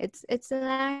 It's an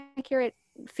accurate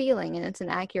feeling, and it's an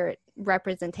accurate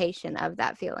representation of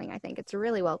that feeling. I think it's a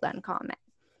really well done comic.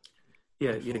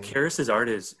 Yeah, Caris's art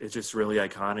is just really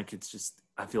iconic. It's just,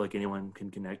 I feel like anyone can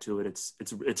connect to it.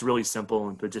 It's really simple,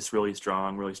 but just really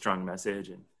strong message,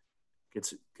 and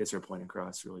gets her point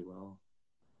across really well.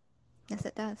 Yes,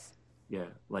 it does. Yeah,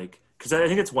 like, because I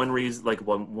think it's one reason, like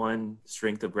one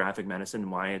strength of graphic medicine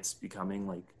and why it's becoming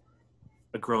like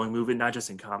a growing movement, not just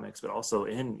in comics, but also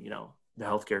in, the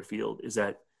healthcare field, is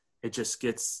that it just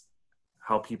gets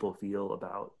how people feel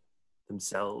about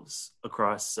themselves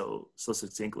across so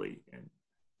succinctly. And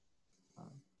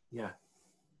yeah.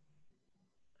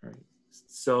 All right.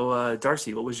 So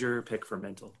Darcy, what was your pick for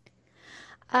Mental?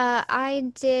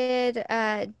 I did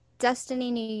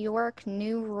Destiny New York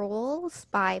New Rules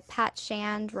by Pat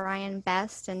Shand, Ryan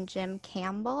Best, and Jim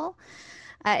Campbell.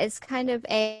 It's kind of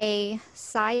a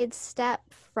sidestep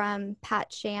from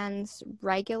Pat Shand's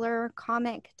regular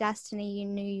comic Destiny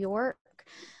New York,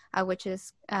 which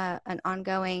is an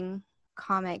ongoing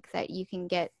comic that you can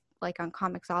get like on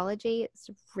Comixology. It's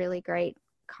a really great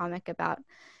comic about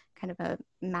kind of a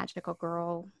magical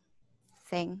girl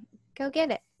thing. Go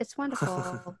get it. It's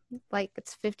wonderful. Like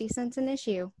it's 50 cents an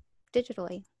issue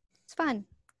digitally. It's fun.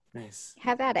 Nice.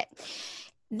 Have at it.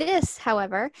 This,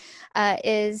 however,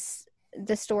 is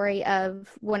the story of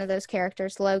one of those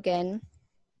characters, Logan.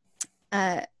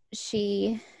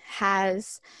 She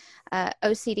has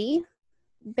OCD,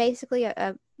 basically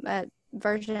a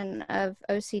version of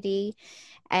OCD,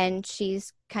 and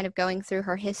she's kind of going through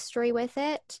her history with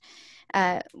it.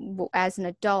 As an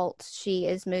adult, she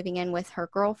is moving in with her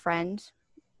girlfriend,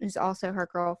 who's also her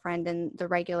girlfriend in the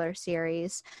regular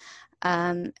series.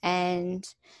 And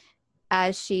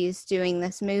as she's doing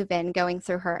this move-in, going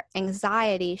through her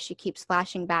anxiety, she keeps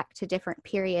flashing back to different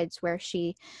periods where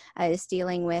she is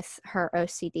dealing with her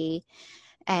OCD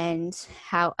and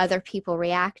how other people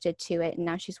reacted to it. And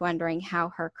now she's wondering how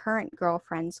her current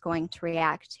girlfriend's going to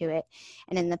react to it.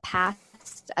 And in the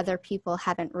past, other people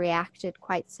haven't reacted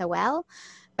quite so well,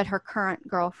 but her current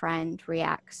girlfriend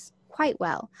reacts quite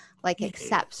well, like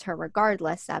accepts her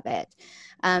regardless of it.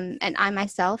 And I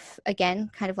myself, again,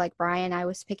 kind of like Brian, I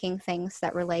was picking things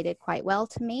that related quite well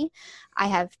to me. I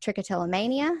have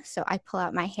trichotillomania, so I pull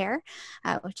out my hair,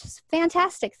 which is a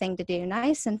fantastic thing to do,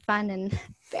 nice and fun and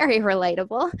very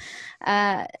relatable.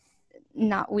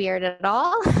 Not weird at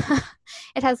all.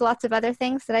 It has lots of other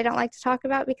things that I don't like to talk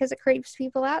about because it creeps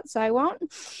people out, so I won't.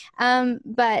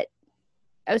 But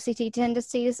OCD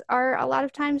tendencies are a lot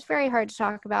of times very hard to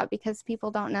talk about because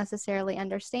people don't necessarily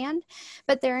understand,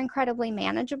 but they're incredibly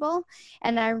manageable.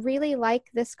 And I really like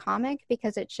this comic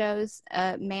because it shows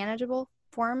a manageable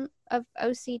form of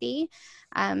OCD.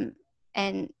 And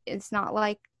it's not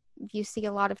like you see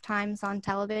a lot of times on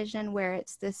television where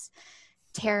it's this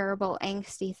terrible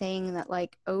angsty thing that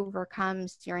like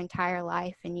overcomes your entire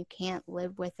life and you can't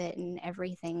live with it and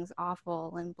everything's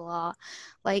awful and blah.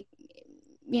 Like,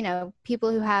 you know,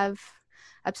 people who have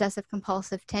obsessive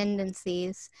compulsive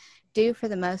tendencies do for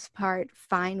the most part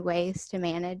find ways to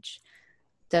manage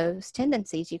those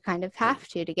tendencies. You kind of have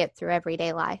to get through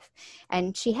everyday life.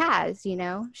 And she has, you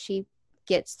know, she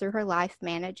gets through her life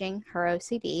managing her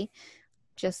OCD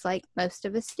just like most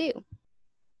of us do.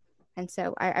 And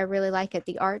so I really like it.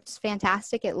 The art's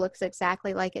fantastic. It looks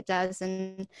exactly like it does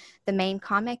in the main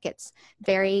comic. It's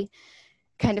very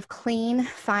kind of clean,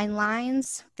 fine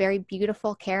lines, very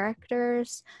beautiful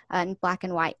characters, and black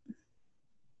and white.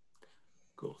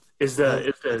 Cool. I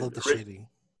love the shading.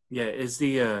 Yeah, is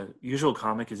the usual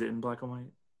comic, is it in black and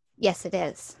white? Yes, it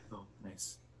is. Oh,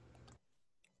 nice.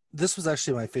 This was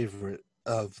actually my favorite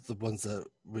of the ones that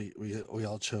we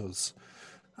all chose.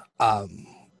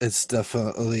 It's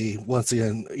definitely, once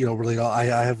again, you know, really, I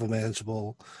have a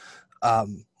manageable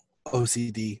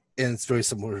OCD, and it's very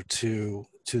similar to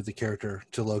the character,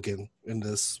 to Logan in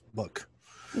this book.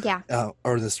 Yeah.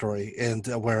 Or the story, and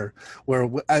where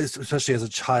especially as a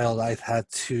child, I've had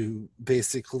to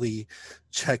basically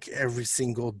check every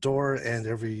single door and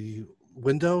every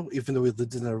window, even though we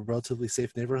lived in a relatively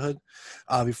safe neighborhood,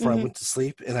 before I went to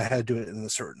sleep, and I had to do it in a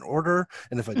certain order.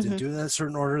 And if I didn't do it in a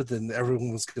certain order, then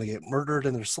everyone was going to get murdered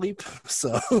in their sleep.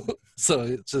 So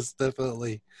it's just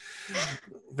definitely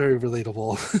very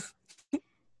relatable.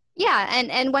 Yeah,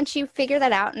 and once you figure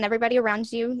that out and everybody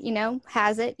around you, you know,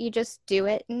 has it, you just do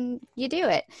it and you do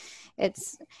it.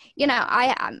 It's, you know,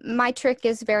 my trick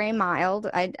is very mild.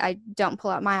 I don't pull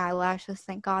out my eyelashes,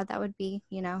 thank God. That would be,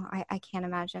 you know, I can't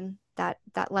imagine that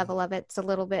level of it's a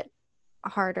little bit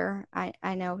harder.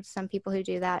 I know some people who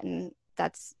do that and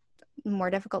that's more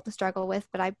difficult to struggle with,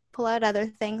 but I pull out other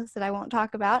things that I won't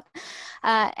talk about.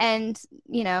 And,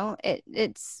 you know,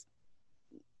 it's,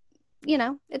 you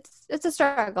know, it's a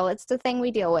struggle. It's the thing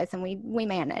we deal with and we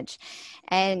manage.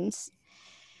 And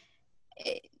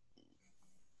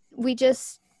we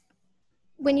just,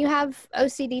 when you have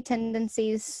OCD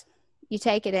tendencies, you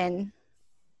take it in,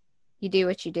 you do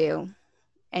what you do,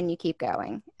 and you keep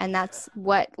going. And that's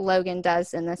what Logan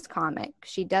does in this comic.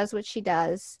 She does what she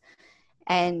does,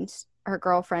 and her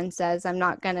girlfriend says, I'm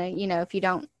not gonna, you know,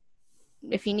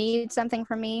 if you need something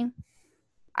from me,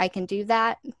 I can do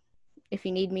that. If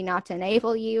you need me not to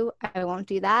enable you, I won't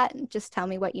do that. Just tell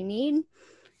me what you need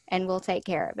and we'll take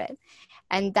care of it.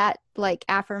 And that, like,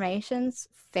 affirmations,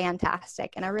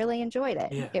 fantastic. And I really enjoyed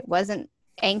it. Yeah. It wasn't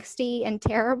angsty and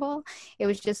terrible. It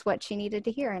was just what she needed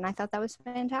to hear. And I thought that was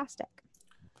fantastic.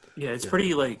 Yeah, it's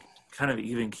pretty like kind of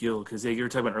even keel because you were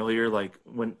talking about earlier, like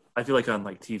when I feel like on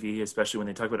like TV, especially when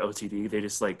they talk about OCD, they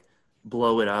just like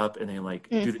blow it up and they like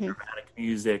do the dramatic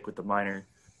music with the minor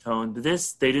tone. But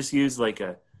this, they just use like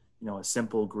a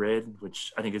simple grid,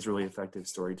 which I think is really effective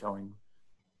storytelling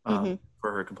for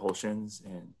her compulsions.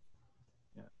 And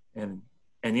then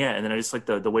I just like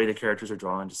the way the characters are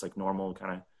drawn, just like normal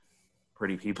kind of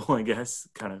pretty people, I guess.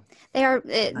 Kind of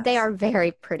they are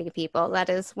very pretty people. That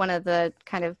is one of the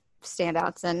kind of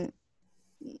standouts in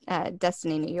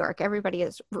Destiny New York. Everybody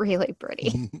is really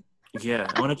pretty. Yeah,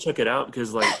 I want to check it out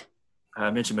because like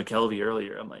I mentioned McKelvey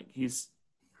earlier.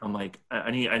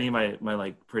 I need my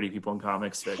like pretty people in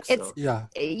comics fix. So. Yeah,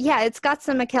 it's got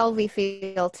some McKelvey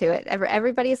feel to it.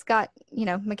 Everybody's got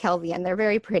McKelvey, and they're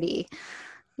very pretty.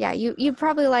 Yeah, you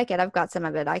probably like it. I've got some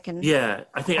of it. I think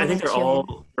they're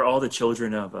all the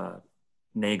children of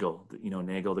Nagel.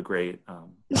 Nagel the great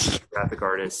graphic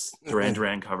artist. Duran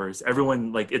Duran covers.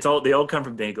 Everyone like they all come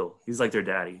from Nagel. He's like their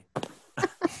daddy.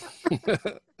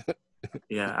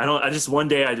 Yeah, one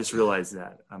day I just realized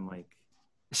that. I'm like,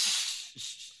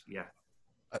 yeah.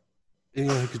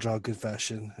 Anyone who could draw good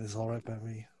fashion is all right by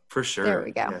me. For sure. There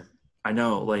we go. Yeah. I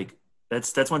know, like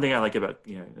that's one thing I like about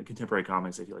contemporary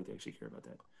comics. I feel like they actually care about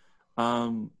that.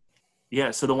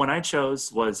 So the one I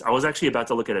chose was, I was actually about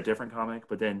to look at a different comic,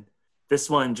 but then this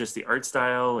one, just the art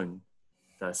style and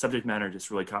the subject matter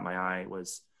just really caught my eye,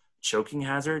 was Choking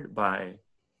Hazard by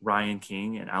Ryan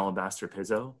King and Alabaster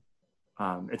Pizzo.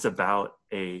 It's about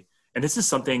and this is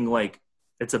something like,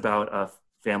 it's about a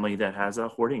family that has a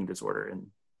hoarding disorder.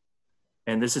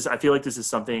 And this is, I feel like this is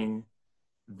something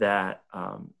that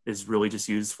is really just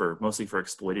used mostly for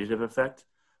exploitative effect.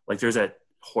 Like there's I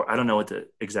don't know what the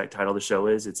exact title of the show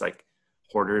is. It's like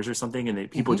Hoarders or something.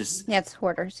 And people just. Yeah, it's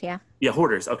Hoarders. Yeah. Yeah.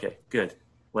 Hoarders. Okay, good.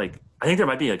 Like, I think there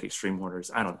might be like Extreme Hoarders.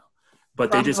 I don't know,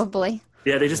 but Probably.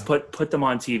 they just put them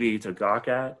on TV to gawk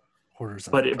at. Hoarders.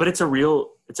 But it's a real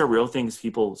thing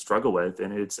people struggle with.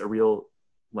 And it's a real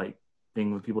like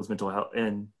thing with people's mental health.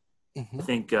 And I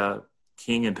think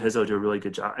King and Pizzo do a really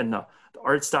good job. And the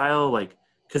art style, like,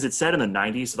 because it's set in the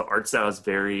 90s, so the art style is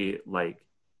very like,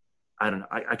 I don't know.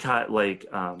 I caught like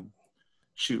I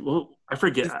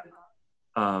forget.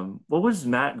 What was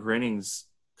Matt Groening's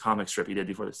comic strip he did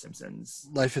before The Simpsons?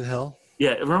 Life in Hell.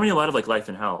 Yeah, it reminded me a lot of like Life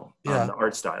in Hell. Yeah. The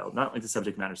art style, not like the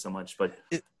subject matter so much, but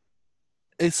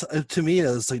it's to me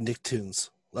it's like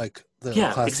Nicktoons, like the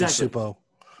classic Supo.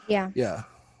 Yeah. Yeah,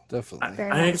 definitely.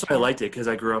 I think that's why I liked it, because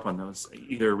I grew up on those,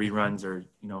 either reruns or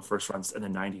first runs in the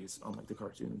 90s on like the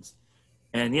cartoons.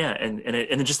 And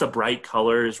and just the bright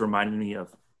colors reminded me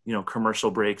of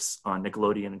commercial breaks on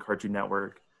Nickelodeon and Cartoon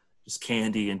Network, just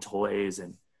candy and toys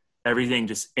and everything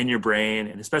just in your brain.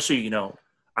 And especially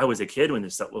I was a kid when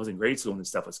this stuff, I was in grade school when this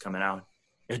stuff was coming out.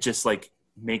 It just like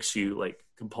makes you like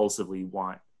compulsively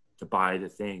want to buy the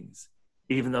things,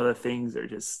 even though the things are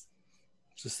just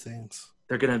things.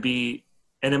 They're gonna be,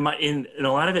 and in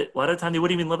a lot of the time they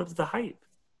wouldn't even live up to the hype.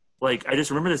 Like, I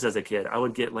just remember this as a kid. I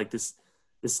would get like this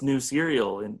new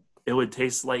cereal, and it would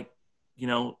taste like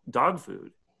dog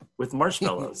food with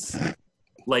marshmallows.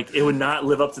 Like, it would not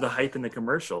live up to the hype in the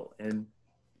commercial.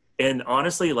 And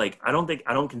honestly, like, I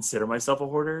don't consider myself a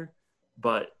hoarder,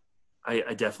 but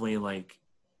I definitely like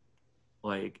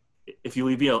if you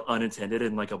leave me unattended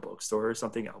in like a bookstore or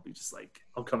something, I'll be just like,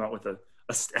 I'll come out with a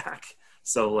stack.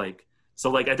 So I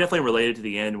definitely related to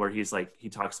the end where he's like, he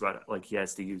talks about it, like he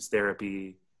has to use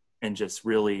therapy and just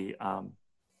really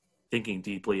thinking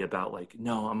deeply about like,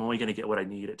 no, I'm only going to get what I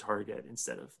need at Target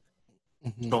instead of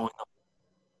going up.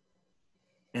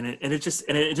 And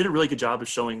it did a really good job of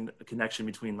showing a connection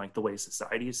between like the way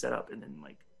society is set up and then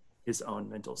like his own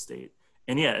mental state.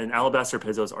 And Alabaster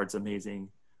Pizzo's art's amazing.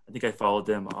 I think I followed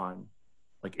them on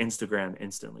like Instagram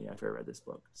instantly after I read this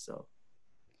book. So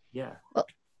yeah. Well,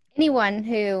 anyone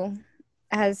who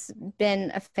has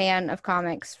been a fan of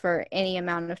comics for any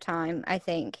amount of time, I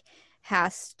think,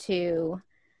 has to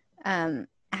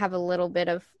have a little bit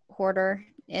of hoarder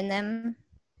in them,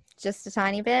 just a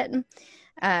tiny bit,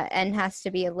 and has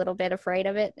to be a little bit afraid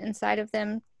of it inside of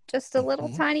them, just a little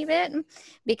tiny bit,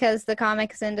 because the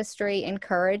comics industry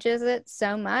encourages it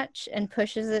so much and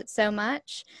pushes it so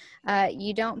much.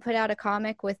 You don't put out a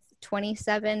comic with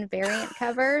 27 variant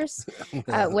covers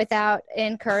without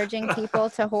encouraging people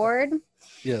to hoard.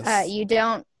 Yes. You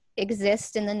don't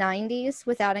exist in the 90s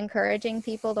without encouraging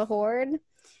people to hoard.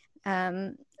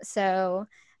 So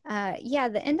Yeah,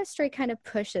 the industry kind of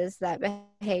pushes that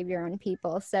behavior on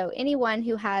people. So anyone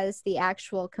who has the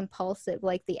actual compulsive,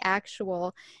 like the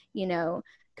actual, you know,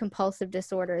 compulsive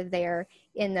disorder there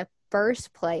in the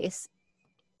first place,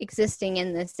 existing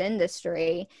in this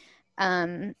industry,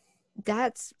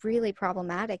 that's really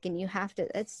problematic, and you have to,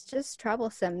 it's just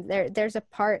troublesome. There's a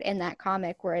part in that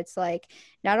comic where it's like,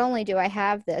 not only do I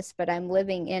have this, but I'm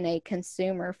living in a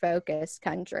consumer focused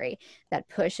country that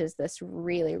pushes this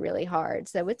really, really hard.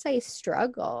 So it's a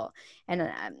struggle. And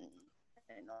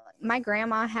my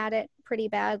grandma had it pretty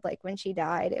bad. Like when she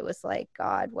died, it was like,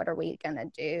 God, what are we gonna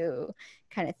do,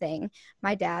 kind of thing.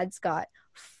 My dad's got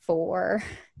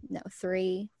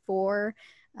three, four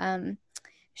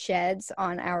sheds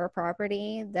on our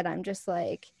property that I'm just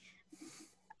like,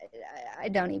 I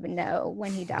don't even know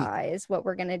when he dies what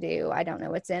we're gonna do. I don't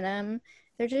know what's in them.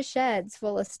 They're just sheds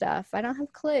full of stuff. I don't have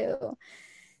a clue.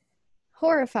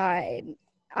 Horrified.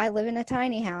 I live in a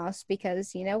tiny house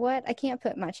because, you know what, I can't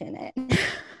put much in it.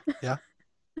 Yeah.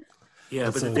 Yeah,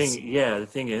 That's but the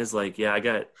thing is, like, yeah, I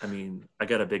got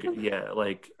a big, yeah,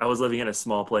 like, I was living in a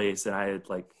small place and I had,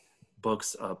 like,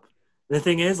 books up. The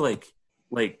thing is, like,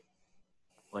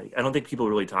 I don't think people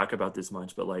really talk about this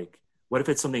much, but, like, what if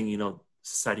it's something, you know,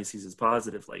 society sees as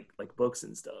positive, like books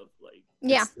and stuff, like,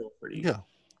 Yeah. it's still pretty, Yeah.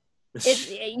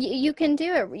 You can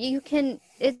do it.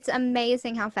 It's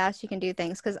amazing how fast you can do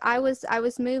things. Because I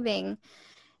was moving,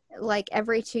 like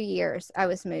every 2 years I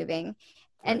was moving,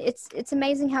 and Right. it's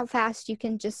amazing how fast you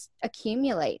can just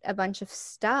accumulate a bunch of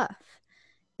stuff,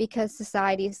 because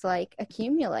society's like,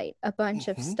 accumulate a bunch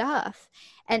of stuff.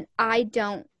 And I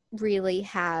don't really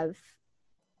have,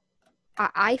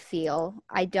 I feel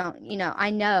I don't, I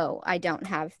know I don't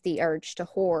have the urge to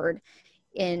hoard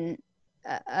in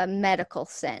a medical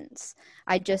sense.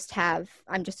 I'm just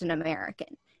an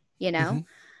American, you know? Mhm.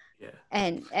 Yeah.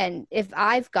 And if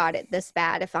I've got it this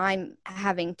bad, if I'm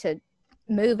having to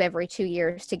move every 2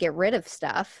 years to get rid of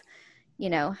stuff,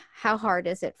 how hard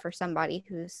is it for somebody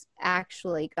who's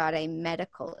actually got a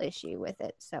medical issue with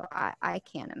it? So I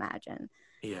can't imagine.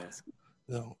 Yeah.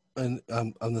 No, and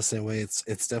I'm the same way.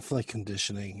 It's definitely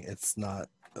conditioning. It's not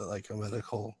like a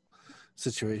medical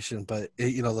situation, but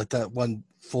like that one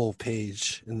full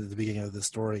page in the beginning of the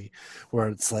story where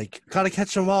it's like, gotta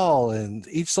catch them all and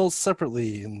each sold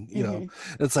separately, and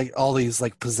it's like all these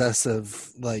like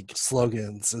possessive like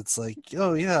slogans. It's like,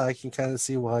 oh yeah, I can kind of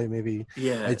see why maybe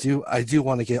Yeah. I do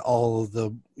want to get all of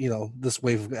the this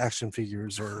wave of action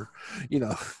figures, or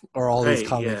or all these Right. Yeah.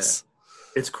 comics.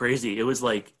 It's crazy. It was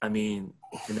like, I mean,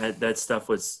 and that stuff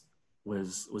was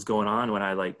going on when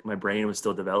I, like, my brain was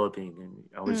still developing and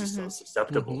I was just so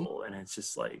susceptible. And it's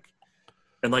just like,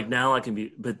 and like now I can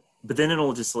be, but then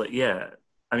it'll just like, yeah.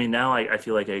 I mean, now I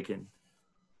feel like I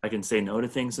can say no to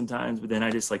things sometimes, but then I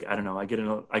just, like, I don't know, I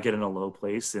get in a low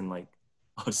place and, like,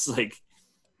 I was like,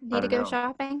 need to go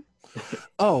shopping.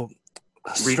 Oh,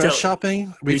 stress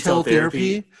shopping, retail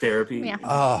therapy. Yeah.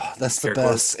 Oh, that's the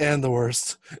best and the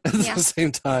worst at the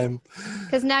same time.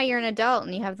 Because now you're an adult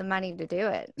and you have the money to do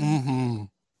it. Mm-hmm.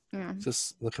 Yeah.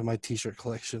 Just look at my T-shirt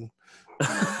collection.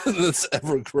 That's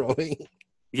ever growing.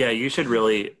 Yeah,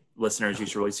 listeners, you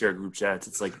should really see our group chats.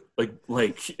 It's like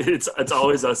it's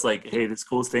always us, like, hey, this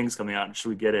cool thing's coming out. Should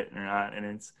we get it or not?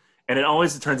 And it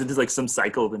always turns into like some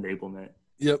cycle of enablement.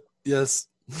 Yep. Yes.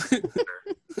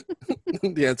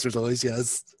 The answer is always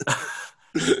yes.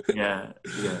 Yeah.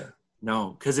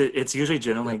 No, because it's usually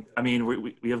generally. I mean,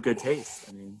 we have good taste.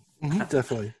 I mean,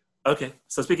 definitely. Okay,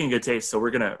 so speaking of good taste, so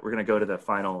we're gonna go to the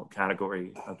final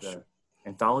category of the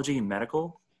anthology,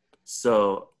 medical.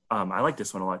 So I like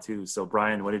this one a lot too. So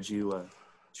Brian, what did you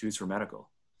choose for medical?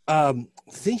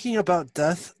 Thinking About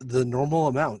Death, The Normal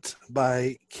Amount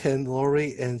by Ken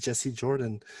Lowry and Jesse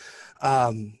Jordan.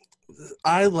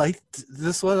 I liked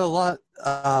this one a lot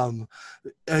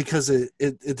because it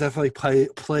definitely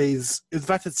plays. In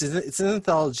fact, it's an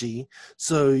anthology,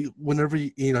 so whenever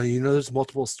there's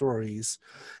multiple stories,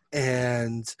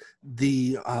 and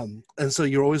and so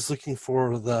you're always looking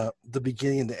for the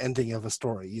beginning and the ending of a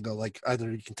story. Like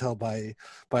either you can tell by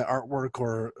artwork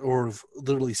or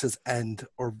literally says end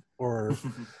or or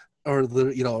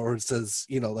it says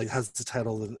like has the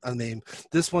title and a name.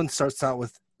 This one starts out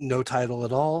with no title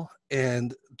at all,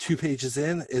 and 2 pages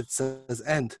in it says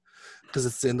end, because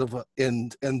it's the end of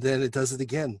and then it does it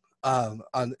again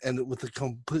and with a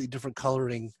completely different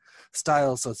coloring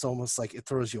style, so it's almost like it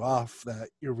throws you off that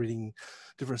you're reading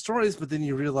different stories. But then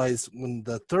you realize when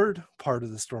the third part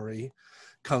of the story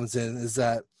comes in is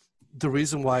that the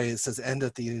reason why it says end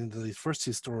at the end of these first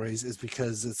 2 stories is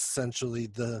because it's essentially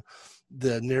the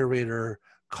narrator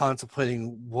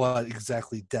contemplating what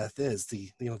exactly death is,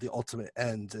 the ultimate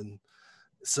end,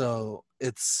 So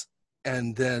it's,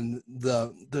 and then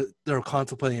they're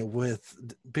contemplating it with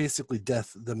basically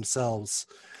death themselves,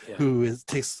 Yeah. who is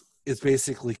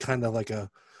basically kind of like a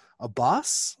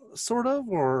boss sort of,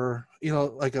 or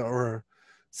like or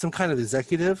some kind of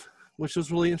executive, which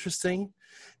was really interesting,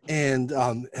 and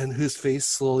whose face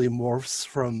slowly morphs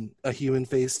from a human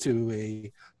face to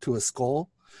a skull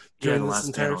Yeah, during the this last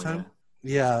entire panel, time.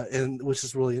 Yeah, and which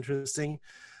is really interesting.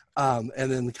 And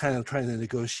then kind of trying to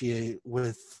negotiate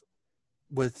with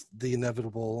the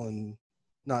inevitable and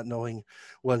not knowing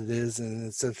what it is, and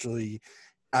essentially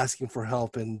asking for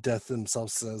help, and death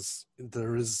themselves says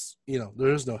there is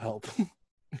no help.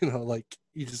 Like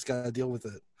you just gotta deal with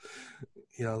it.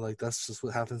 Like that's just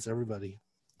what happens to everybody.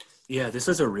 Yeah, this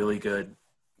is a really good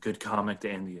comic to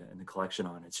end the collection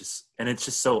on. It's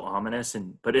just so ominous,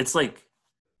 but it's like,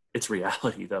 it's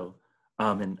reality though.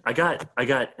 And I got,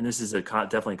 and this is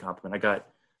definitely a compliment. I got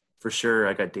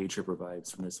Day Tripper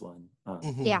vibes from this one.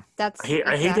 Yeah, that's I hate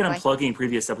that I'm exactly. plugging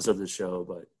previous episodes of the show,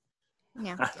 but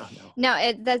Yeah. I don't know. No,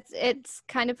 it's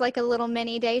kind of like a little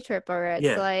mini day tripper. It's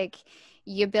Yeah. like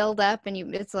you build up and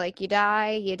it's like you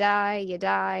die,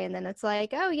 and then it's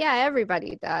like, oh yeah,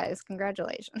 everybody dies.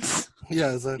 Congratulations.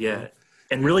 Yeah, exactly. Yeah,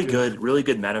 and really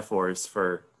good metaphors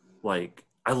for, like,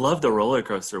 I love the roller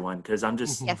coaster one because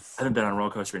Yes. I haven't been on a roller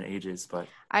coaster in ages, but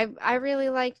I really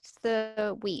liked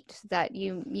the wheat, that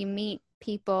you meet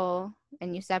people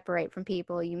and you separate from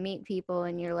people. You meet people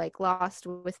and you're like lost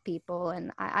with people,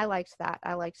 and I liked that.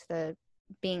 I liked the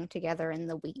being together in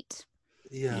the wheat.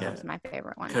 Yeah. That was my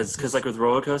favorite one. Because like with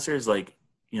roller coasters, like,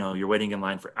 you're waiting in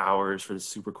line for hours for this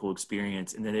super cool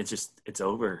experience, and then it's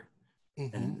over.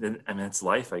 And then, I mean, it's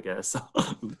life, I guess.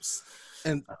 Oops.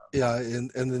 And yeah,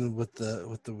 and then with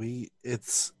the wheat,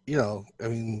 it's I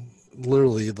mean,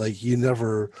 literally, like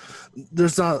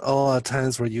there's not a lot of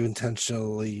times where you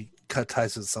intentionally cut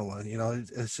ties with someone.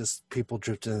 It's just people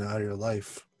drift in and out of your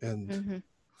life, and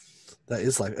that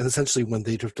is life. And essentially, when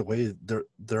they drift away,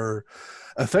 they're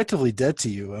effectively dead to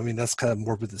you. I mean, that's kind of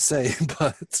morbid to say,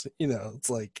 but it's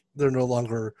like they're no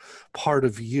longer part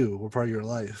of you or part of your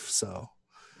life. So.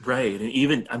 Right. And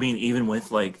even with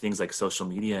like things like social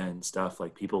media and stuff,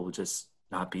 like people will just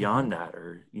not be on that,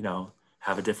 or,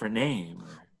 have a different name.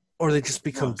 Or they just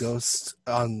become ghosts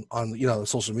on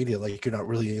social media. Like you're not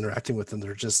really interacting with them.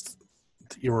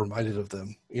 You're reminded of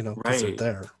them, because they're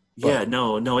there. Yeah,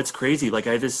 no, it's crazy. Like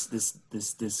I had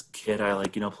this kid I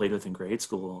played with in grade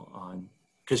school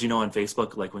because on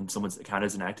Facebook, like when someone's account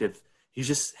isn't active, he's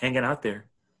just hanging out there,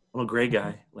 little gray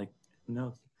guy. Like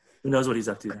who knows what he's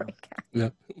up to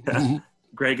now. Yeah.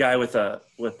 Gray guy with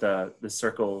the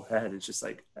circle head. It's just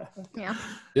like yeah.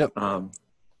 Yep.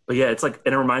 But yeah, it's like,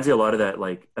 and it reminds me a lot of that.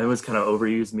 Like it was kind of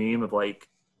overused meme of like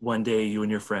one day you and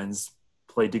your friends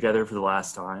played together for the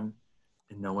last time,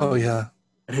 and no one. Oh yeah.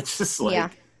 And it's just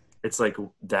like it's like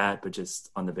that, but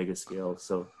just on the biggest scale.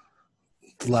 So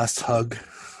the last hug,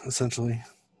 essentially.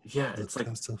 Yeah, it's like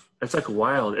it's like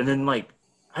wild. And then like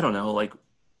I don't know, like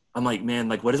I'm like, man,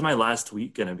 like what is my last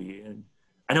week gonna be? And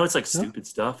I know it's like stupid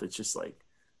stuff. It's just like,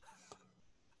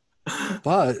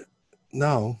 but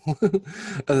no,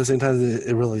 at the same time,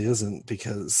 it really isn't,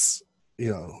 because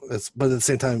but at the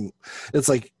same time, it's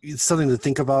like it's something to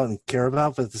think about and care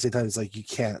about. But at the same time, it's like you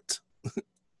can't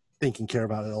think and care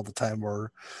about it all the time,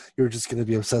 or you're just going to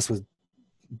be obsessed with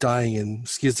dying and,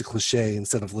 excuse the cliche,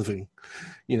 instead of living.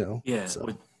 Yeah. So.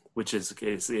 Which is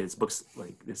okay. It's books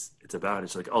like this. It's about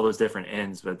it's like all those different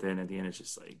ends, but then at the end, it's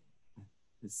just like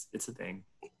it's a thing.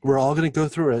 We're all going to go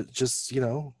through it. Just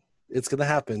it's going to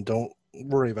happen. Don't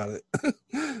worry about it.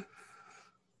 But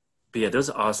yeah, those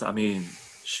are awesome. I mean,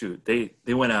 shoot, they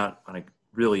went out on a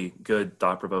really good,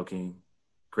 thought-provoking,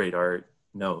 great art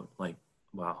note. Like,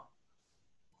 wow.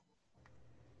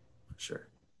 Sure.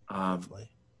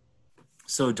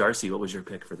 So Darcy, what was your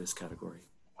pick for this category?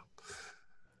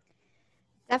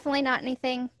 Definitely not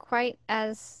anything quite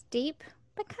as deep,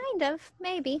 but kind of,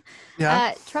 maybe.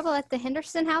 Yeah. Trouble at the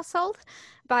Henderson Household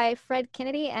by Fred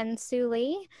Kennedy and Sue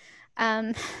Lee.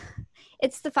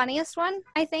 It's the funniest one,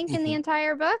 I think, in the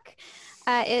entire book.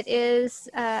 It is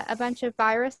a bunch of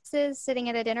viruses sitting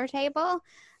at a dinner table.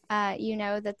 You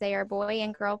know that they are boy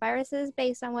and girl viruses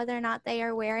based on whether or not they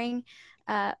are wearing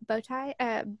bow tie,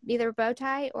 either a bow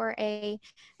tie or a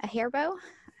hair bow.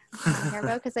 Hair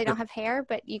bow because they don't have hair,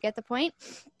 but you get the point.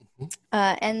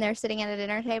 And they're sitting at a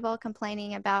dinner table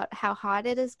complaining about how hot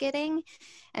it is getting.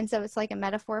 And so it's like a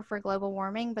metaphor for global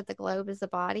warming, but the globe is the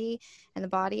body and the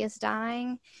body is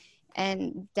dying.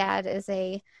 And dad is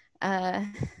a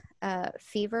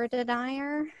fever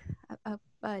denier,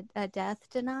 a death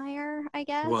denier, I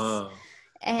guess. Whoa.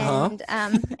 and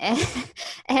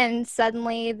and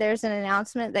suddenly there's an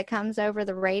announcement that comes over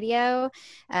the radio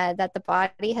that the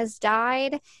body has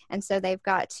died, and so they've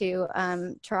got to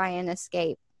try and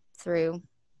escape through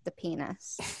the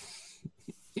penis.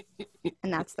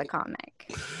 And that's the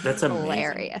comic. That's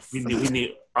hilarious. Amazing. We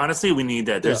need honestly, we need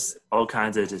that. There's all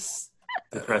kinds of just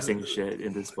depressing shit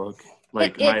in this book.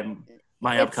 Like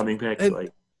my upcoming picks,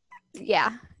 like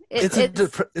yeah. It's a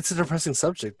depressing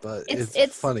subject, but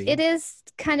it's funny. It is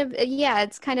kind of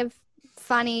it's kind of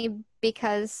funny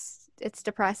because it's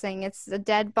depressing. It's a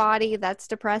dead body that's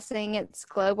depressing. It's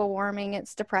global warming.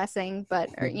 It's depressing, but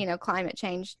or, climate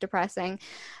change depressing.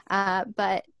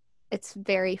 But it's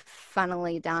very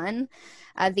funnily done.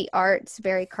 The art's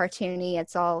very cartoony.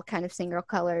 It's all kind of single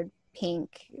colored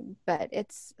pink, but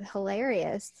it's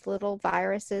hilarious. Little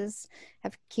viruses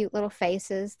have cute little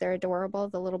faces. They're adorable.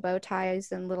 The little bow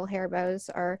ties and little hair bows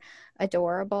are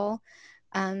adorable.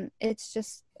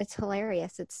 It's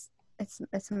hilarious.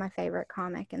 It's my favorite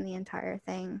comic in the entire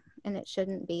thing, and it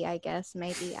shouldn't be, I guess.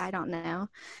 Maybe, I don't know.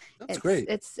 That's great.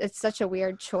 It's such a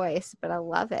weird choice, but I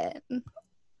love it.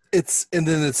 And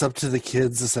then it's up to the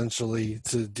kids essentially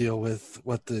to deal with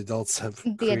what the adults have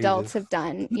created. Adults have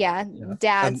done. Yeah.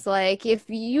 Dad's like, if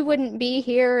you wouldn't be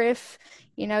here if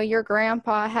your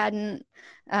grandpa hadn't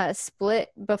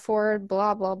split before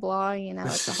blah blah blah,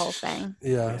 it's the whole thing.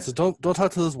 Yeah. So don't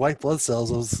talk to those white blood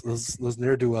cells, those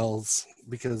ne'er-do-wells,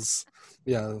 because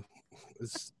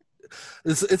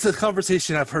it's a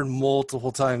conversation I've heard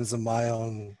multiple times in my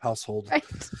own household.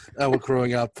 Right.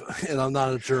 Growing up, and I'm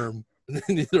not a germ.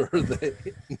 Neither are they.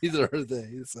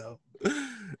 So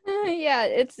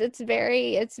it's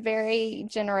very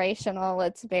generational.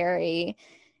 It's very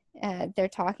they're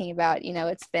talking about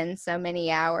it's been so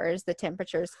many hours, the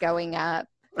temperature's going up.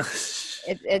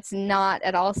 It's not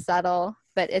at all subtle,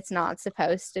 but it's not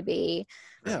supposed to be.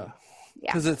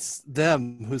 Because it's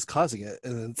them who's causing it,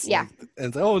 and it's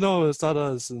and oh no, it's not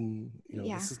us, and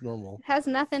this is normal. It has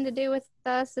nothing to do with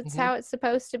us. It's how it's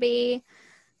supposed to be.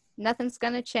 Nothing's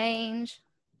gonna change.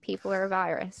 People are a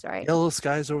virus, right? Yellow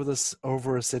skies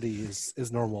over a city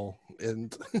is normal,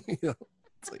 and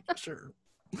it's like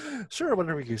sure,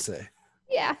 whatever you say.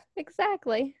 Yeah,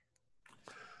 exactly.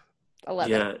 I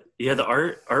love it. Yeah. The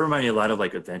art reminded me a lot of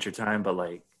like Adventure Time, but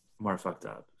like more fucked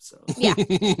up. So yeah.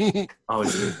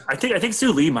 I think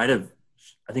Sue Lee might have.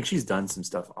 I think she's done some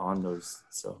stuff on those.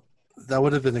 So that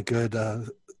would have been a good.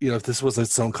 If this was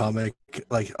its own comic,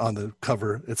 like on the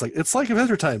cover, it's like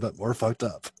Adventure Time, but more fucked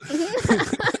up.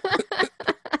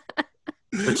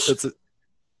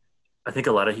 I think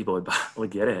a lot of people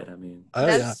would get it. I mean,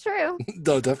 that's true.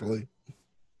 No, definitely.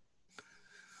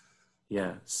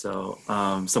 Yeah. So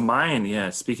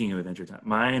mine. Speaking of Adventure Time,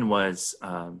 mine was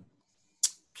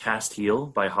Cast Heel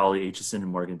by Holly Aitchison and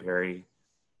Morgan Perry.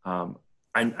 I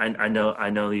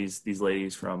know these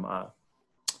ladies from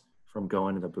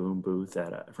going to the Boom booth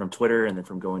from Twitter, and then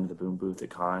from going to the Boom booth at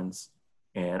cons.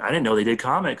 And I didn't know they did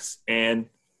comics, and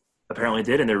apparently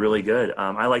did, and they're really good.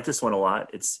 I like this one a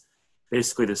lot. It's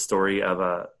basically the story of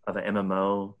an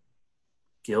MMO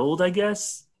guild, I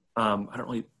guess. I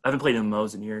haven't played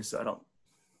MMOs in years, so I'm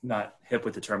not hip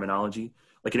with the terminology.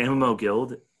 Like an MMO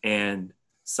guild, and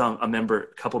a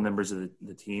couple members of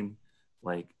the team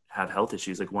like have health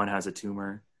issues. Like one has a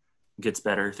tumor, gets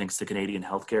better thanks to Canadian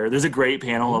healthcare. There's a great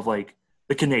panel of like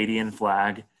the Canadian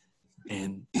flag,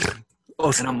 and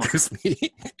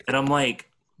I'm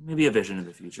like, maybe a vision of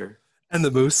the future. And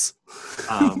the moose.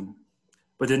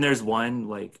 But then there's one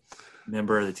like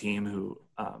member of the team who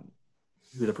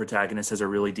the protagonist has a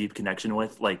really deep connection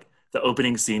with. Like the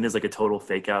opening scene is like a total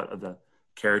fake out of the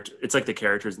character. It's like the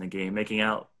characters in the game making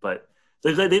out, but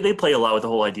they play a lot with the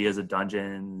whole ideas of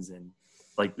dungeons, and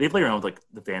like they play around with like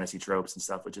the fantasy tropes and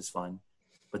stuff, which is fun.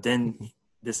 But then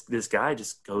this guy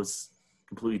just goes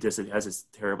completely has his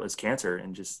cancer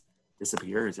and just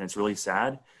disappears, and it's really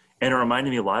sad. And it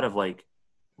reminded me a lot of like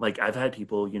I've had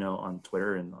people on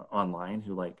Twitter and online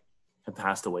who like have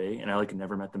passed away, and I like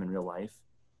never met them in real life,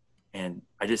 and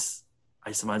I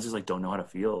sometimes just like don't know how to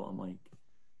feel. I'm like,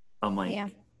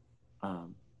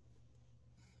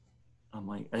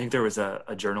 I think there was a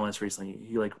journalist recently,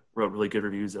 he like wrote really good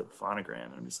reviews of Phonogram,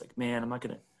 and I'm just like, man, I'm not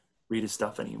gonna read his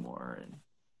stuff anymore.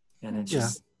 And it's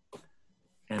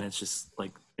just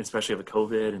like, especially with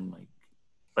COVID, and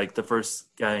like the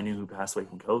first guy I knew who passed away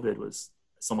from COVID was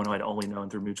someone who I'd only known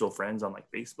through mutual friends on like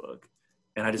Facebook.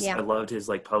 And I loved his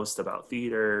like posts about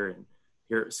theater and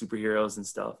superheroes and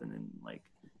stuff, and then like,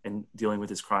 and dealing with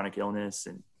his chronic illness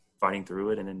and fighting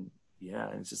through it. And then,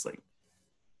 it's just like,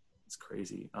 it's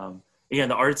crazy. Again,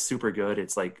 the art's super good.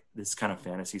 It's like this kind of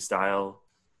fantasy style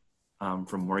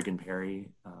from Morgan Perry.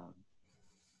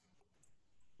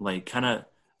 like kind of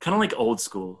like old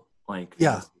school, like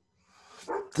Yeah.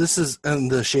 This is,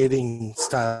 and the shading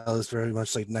style is very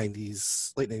much like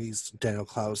 90s, late 90s Daniel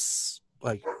Klaus,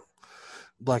 like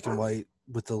black and white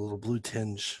with a little blue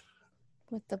tinge.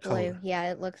 With the blue. Color.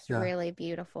 Yeah, it looks Yeah. really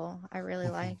beautiful. I really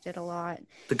Mhm. liked it a lot.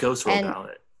 the Ghost World And-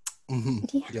 palette.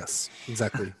 Yeah. Yes,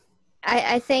 exactly.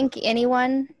 I think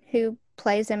anyone who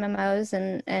plays MMOs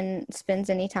and spends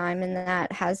any time in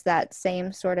that has that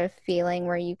same sort of feeling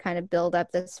where you kind of build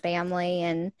up this family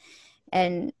and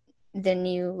then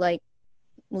you like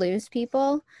lose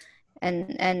people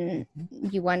and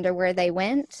you wonder where they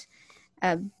went.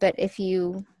 But if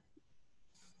you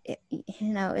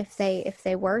know, if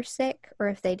they were sick or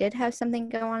if they did have something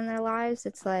go on in their lives,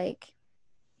 it's like,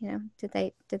 you know,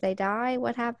 did they die?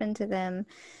 What happened to them?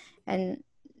 And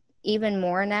even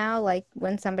more now, like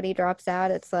when somebody drops out,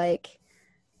 it's like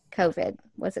COVID.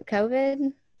 Was it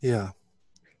COVID? Yeah.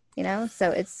 You know,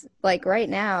 so it's like right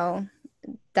now,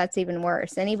 that's even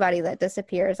worse. Anybody that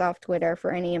disappears off Twitter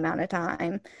for any amount of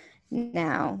time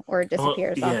now or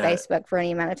disappears off yeah. Facebook for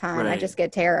any amount of time, I Right. just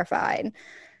get terrified.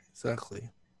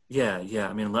 Exactly. Yeah.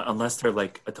 I mean, unless they're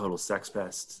like a total sex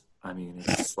pest. I mean,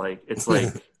 it's like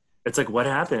what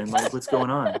happened? Like, what's going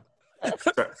on?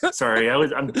 Sorry,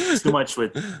 I'm too much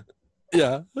with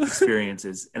Yeah.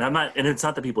 experiences, and I'm not. And it's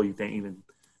not the people you even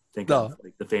think No. of,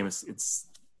 like the famous. It's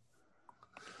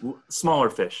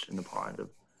smaller fish in the pond of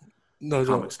No,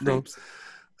 comics no. creeps.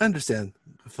 I understand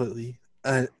completely.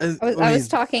 I I was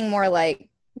talking more like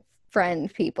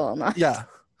friend people, not, Yeah.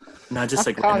 Not just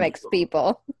not like comics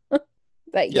people.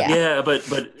 But yeah. Yeah, but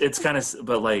it's kind of,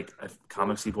 but like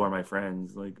comics people are my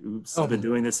friends. Like, oops, I've been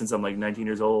doing this since I'm like 19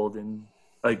 years old, and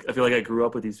like I feel like I grew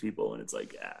up with these people, and it's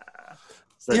like,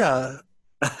 it's like, Yeah.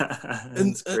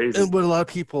 it's crazy. And what a lot of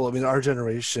people, I mean, our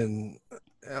generations,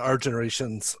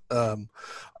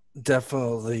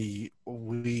 definitely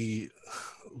we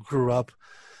grew up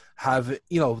have,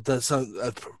 you know, that some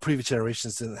previous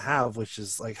generations didn't have, which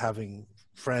is like having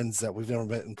friends that we've never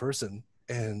met in person,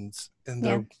 and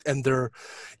they're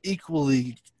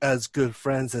equally as good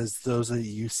friends as those that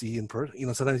you see in person. You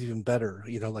know, sometimes even better.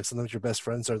 You know, like sometimes your best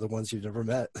friends are the ones you've never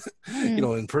met, you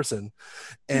know, in person.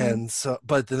 And so,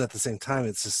 but then at the same time,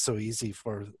 it's just so easy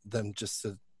for them just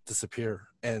to disappear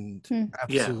and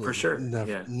absolutely for sure.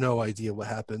 No idea what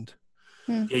happened.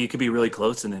 Yeah, you could be really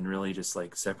close and then really just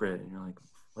like separate, and you're like,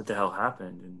 what the hell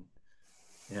happened? And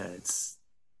yeah, it's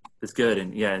good.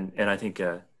 And I think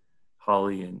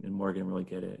Holly and Morgan really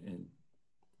get it, and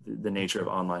the nature of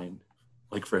online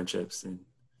like friendships. And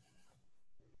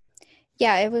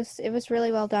yeah, it was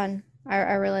really well done.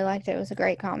 I really liked it. It was a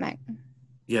great comic.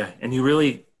 Yeah, and you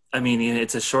really, I mean,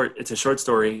 it's a short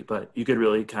story, but you could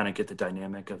really kind of get the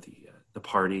dynamic of the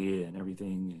party and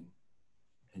everything,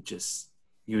 and just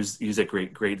use a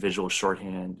great visual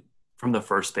shorthand from the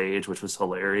first page, which was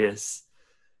hilarious.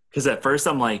 Because at first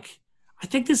I'm like, I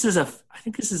think this is like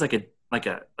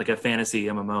a fantasy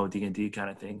MMO D&D kind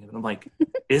of thing, and I'm like,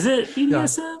 is it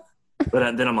BDSM?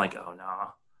 But then I'm like, oh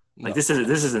no, like this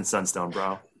isn't Sunstone,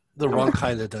 bro. The wrong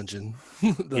kind of dungeon.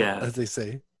 Yeah, as they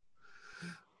say.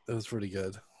 That was pretty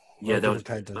good. Yeah, that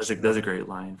was a great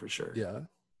line for sure. Yeah.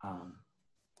 And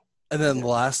then the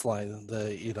last line,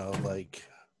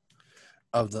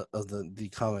 of the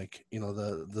comic, you know,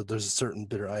 there's a certain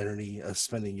bitter irony of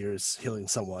spending years healing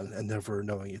someone and never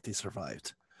knowing if they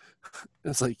survived.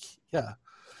 It's like, yeah.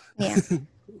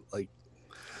 Like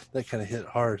that kind of hit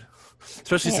hard,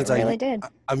 especially since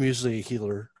I'm usually a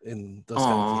healer in those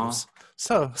kind of games.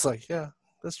 So it's like, yeah,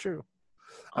 that's true.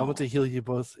 I want to heal you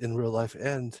both in real life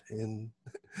and in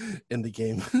the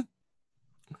game.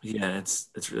 Yeah, it's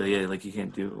really like you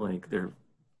can't do like they're,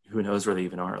 who knows where they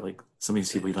even are. Like some of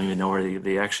these people, you don't even know where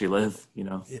they actually live. You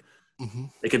know,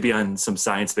 They could be on some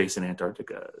science base in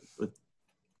Antarctica with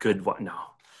good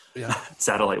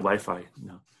satellite Wi-Fi.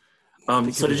 No.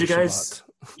 So did you guys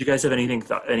have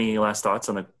any last thoughts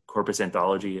on the Corpus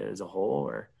Anthology as a whole,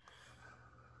 or?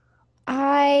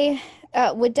 I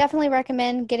would definitely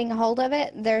recommend getting a hold of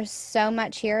it. There's so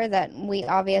much here that we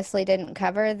obviously didn't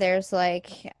cover. There's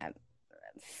like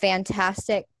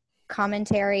fantastic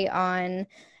commentary on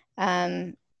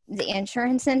the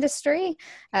insurance industry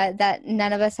that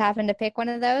none of us happen to pick one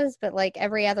of those, but like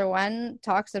every other one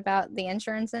talks about the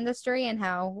insurance industry and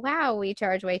how, wow, we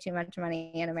charge way too much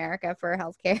money in America for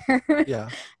healthcare. Yeah.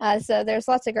 So there's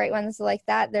lots of great ones like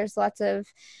that. There's lots of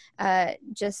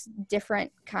just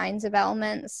different kinds of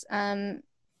elements.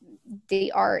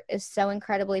 The art is so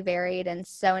incredibly varied and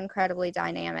so incredibly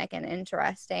dynamic and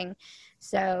interesting.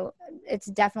 So it's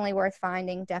definitely worth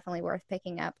finding, definitely worth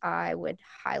picking up. I would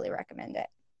highly recommend it.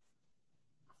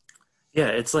 Yeah,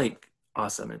 it's like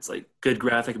awesome. It's like good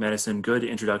graphic medicine, good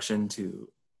introduction to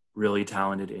really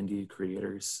talented indie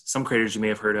creators. Some creators you may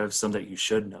have heard of, some that you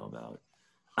should know about.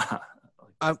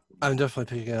 I'm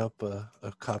definitely picking up a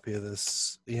copy of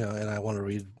this, and I want to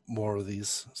read more of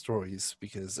these stories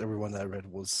because everyone that I read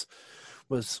was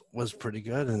pretty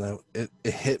good, and it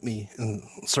hit me in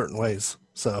certain ways.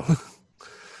 So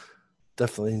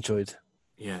definitely enjoyed.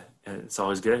 Yeah, it's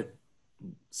always good.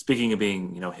 Speaking of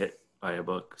being, hit by a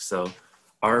book, so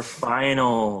our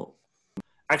final,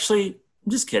 actually,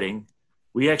 I'm just kidding.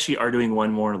 We actually are doing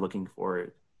one more looking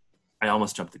forward. I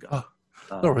almost jumped the gun.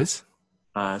 No worries.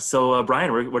 So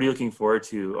Brian, what are you looking forward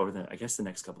to over the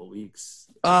next couple of weeks?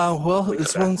 Well,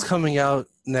 this one's coming out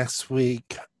next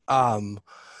week.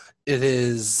 It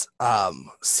is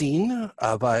Seen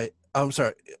by, I'm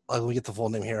sorry, let me get the full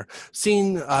name here.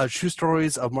 Seen, True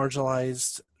Stories of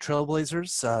Marginalized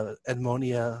Trailblazers,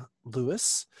 Edmonia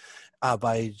Lewis,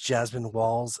 by Jasmine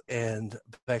Walls and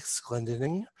Bex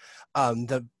Glendinning.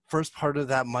 The first part of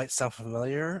that might sound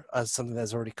familiar as something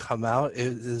that's already come out.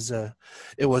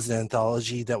 It was an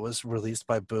anthology that was released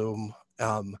by Boom,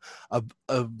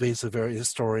 a base of various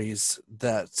stories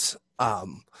that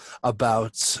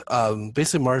about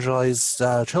basically marginalized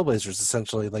trailblazers,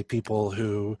 essentially, like people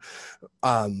who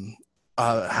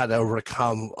had to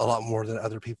overcome a lot more than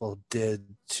other people did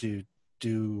to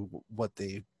do what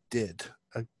they did.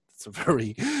 It's a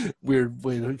very weird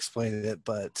way to explain it,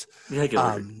 but yeah, I get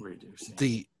what you're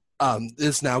saying.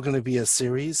 It's now going to be a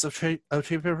series of trade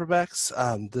paperbacks.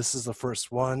 This is the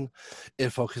first one. It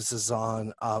focuses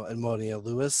on Edmonia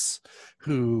Lewis,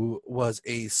 who was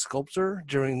a sculptor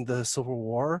during the Civil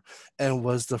War and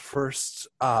was the first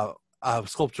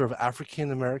sculptor of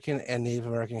African American and Native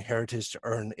American heritage to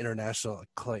earn international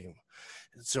acclaim.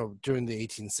 So during the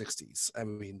 1860s. I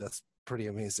mean, that's pretty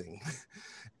amazing.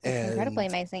 It's incredibly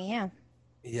amazing, yeah.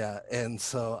 Yeah, and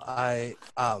so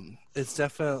it's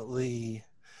definitely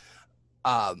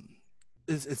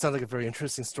it sounds like a very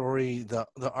interesting story.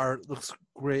 The art looks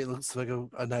great. It looks like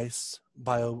a nice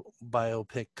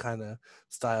biopic kind of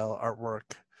style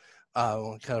artwork,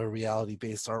 kind of reality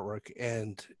based artwork,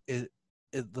 and it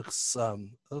looks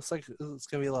like it's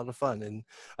gonna be a lot of fun. And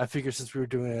I figure since we were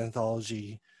doing an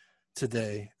anthology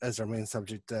today as our main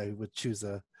subject, I would choose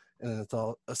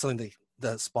something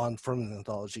that spawned from an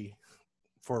anthology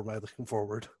for my looking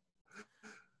forward.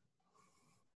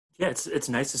 Yeah, it's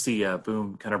nice to see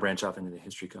Boom kind of branch off into the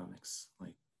history comics.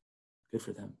 Like, good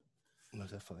for them. No,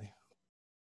 definitely.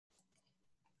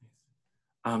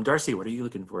 Darcy, what are you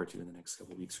looking forward to in the next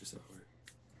couple of weeks or so, or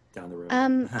down the road?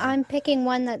 I'm picking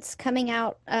one that's coming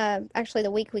out actually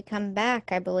the week we come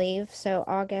back, I believe. So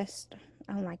August.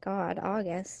 Oh my God,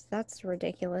 August. That's a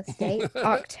ridiculous date.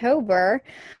 October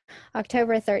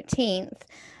 13th.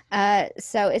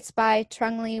 So it's by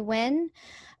Trung Le Nguyen.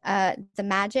 The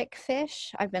Magic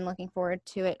Fish. I've been looking forward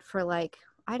to it for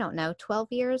 12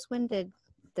 years. When did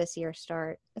this year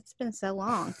start? It's been so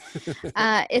long.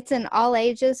 It's an all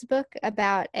ages book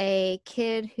about a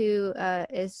kid who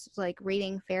is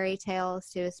reading fairy tales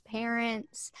to his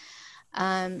parents.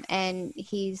 And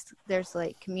there's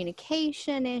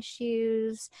communication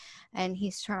issues, and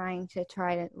he's trying to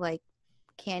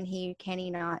can he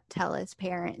not tell his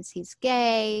parents he's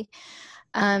gay?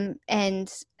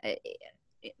 And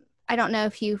I don't know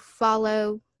if you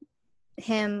follow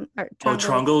him or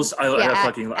Trungles. I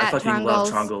fucking love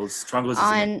Trungles. Trungles is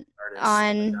an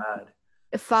artist.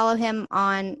 Follow him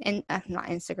on not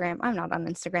Instagram. I'm not on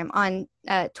Instagram. On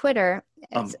Twitter,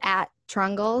 it's at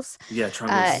Trungles. Yeah,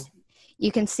 Trungles.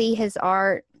 You can see his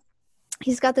art.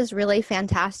 He's got this really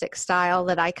fantastic style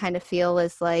that I kind of feel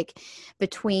is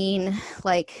between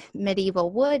medieval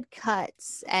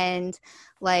woodcuts and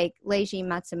Leiji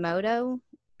Matsumoto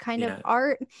kind of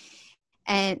art,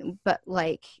 but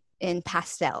in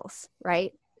pastels,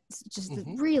 right? It's just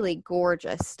really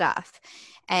gorgeous stuff.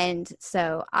 And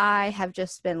so I have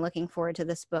just been looking forward to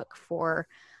this book for,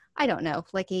 I don't know,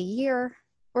 a year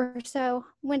or so.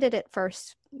 When did it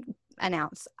first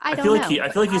announce? I don't know. I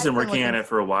feel like he's been working on it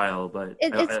for a while, but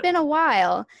it's been a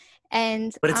while.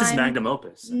 But it's his magnum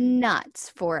opus. Nuts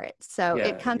for it. So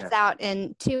it comes out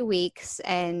in 2 weeks,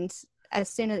 and as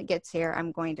soon as it gets here,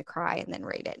 I'm going to cry and then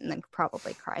read it and then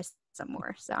probably cry some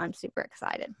more. So I'm super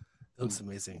excited. It looks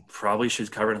amazing. Probably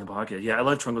should cover it in the pocket. Yeah, I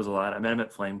love Trungles a lot. I met him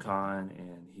at FlameCon,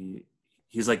 and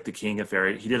he's like the king of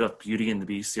fairy. He did a Beauty and the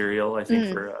Beast serial, I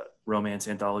think, for a romance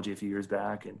anthology a few years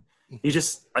back, and I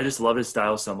just love his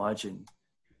style so much, and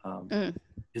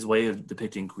his way of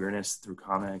depicting queerness through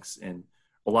comics, and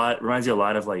reminds you a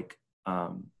lot of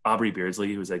Aubrey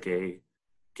Beardsley, who was a gay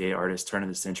artist, turn of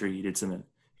the century. He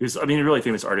was a really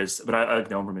famous artist, but I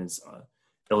know him from his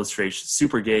illustrations,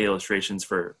 super gay illustrations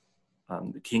for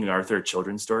the King Arthur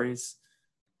children's stories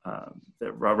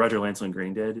that Roger Lancelin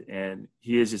Green did, and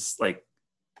he is just like,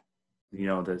 you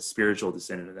know, the spiritual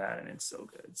descendant of that, and it's so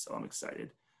good. So I'm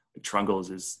excited. Like, Trungles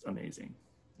is amazing.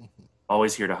 Mhm.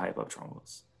 Always here to hype up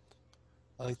Trungles.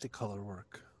 I like the color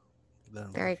work. that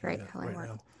I'm Very looking great at color work.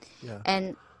 now. Yeah.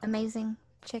 And amazing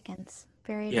chickens.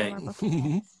 Very Yeah. adorable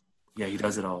chickens. Yeah, he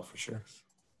does it all for sure.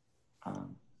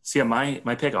 So yeah,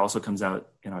 my pick also comes out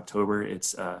in October.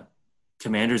 It's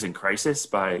Commanders in Crisis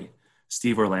by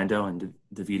Steve Orlando and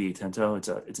Davide Tento.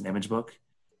 It's an image book,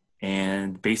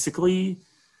 and basically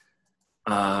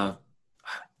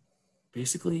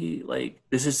like,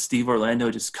 this is Steve Orlando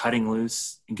just cutting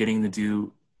loose and getting to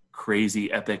do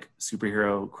crazy epic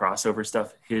superhero crossover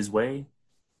stuff his way.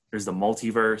 There's the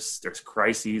multiverse, there's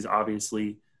crises,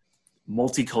 obviously,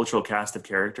 multicultural cast of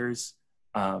characters.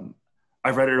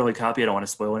 I've read an early copy. I don't want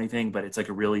to spoil anything, but it's like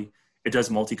it does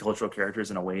multicultural characters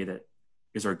in a way that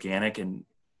is organic and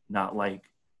not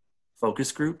like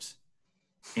focus grouped.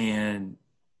 And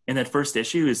that first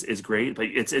issue is great, but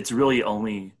it's really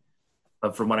only,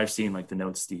 from what I've seen, like the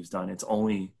notes Steve's done, it's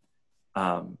only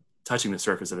touching the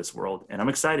surface of this world, and I'm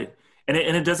excited. And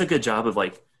it does a good job of,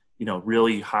 like, you know,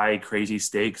 really high, crazy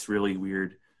stakes, really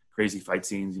weird, crazy fight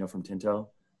scenes, you know, from Tinto,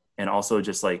 and also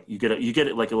just like you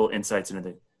get like a little insights into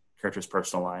the characters'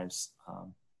 personal lives,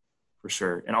 for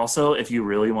sure. And also, if you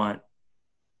really want,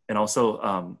 and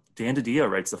also Dan DiDio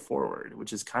writes the foreword,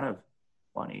 which is kind of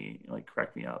funny, like,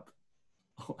 crack me up,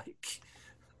 like.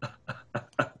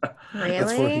 Really?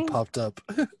 That's where he popped up.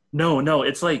 No,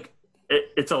 it's like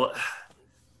it's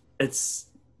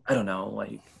I don't know,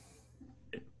 like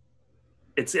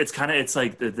it's kind of, it's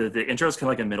like the intro is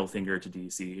kind of like a middle finger to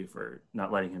DC for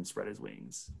not letting him spread his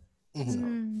wings. Mhm.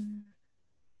 Mm.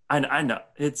 I know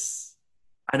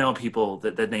I know people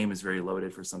that name is very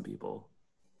loaded for some people.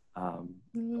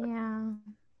 Yeah.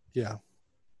 Yeah.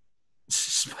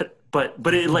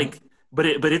 but it like but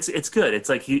it's good. It's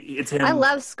like it's him. I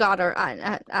love Scott, or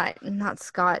I not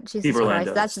Scott. Jesus Steve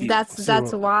Orlando. Christ, Steve.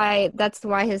 that's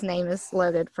why his name is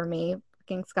loaded for me.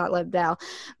 Fucking Scott Lobdell,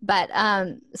 but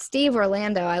Steve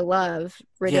Orlando, I love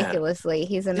ridiculously.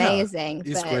 He's amazing.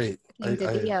 He's but great.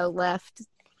 DiDio left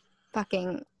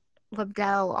fucking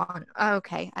Lobdell on. Oh,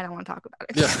 okay, I don't want to talk about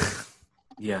it. Yeah.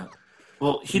 Yeah.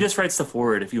 Well, he just writes the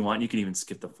forward. If you want, you can even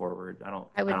skip the forward.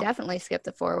 I would definitely skip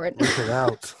the forward. Rip it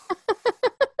out.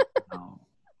 know.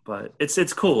 But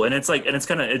it's cool, and it's like, and it's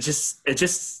kind of, I don't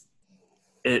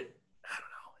know.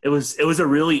 It was a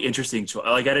really interesting choice.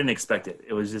 Like, I didn't expect it.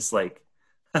 It was just like,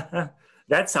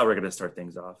 that's how we're gonna start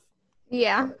things off.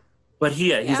 Yeah. But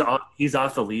he's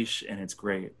off the leash, and it's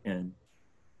great, and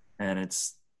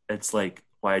it's like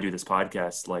why I do this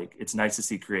podcast. Like, it's nice to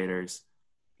see creators,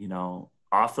 you know,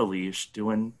 off the leash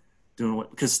doing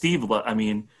what, because Steve, I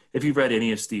mean, if you've read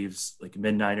any of Steve's, like,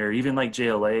 Midnight or even like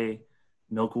JLA,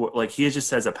 Milk War, like, he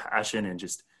just has a passion and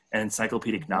just an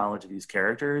encyclopedic knowledge of these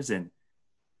characters and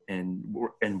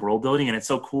world building, and it's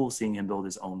so cool seeing him build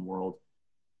his own world,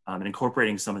 and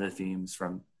incorporating some of the themes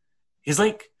from. He's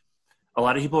like, a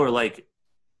lot of people are like,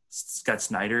 Scott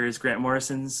Snyder is Grant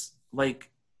Morrison's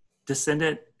like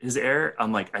descendant, his heir.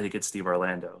 I'm like, I think it's Steve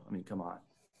Orlando. I mean, come on.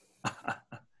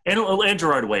 and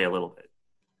Gerard Way a little bit,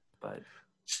 but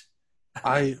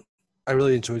I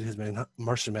really enjoyed his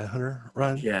Martian Manhunter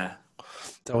run. yeah,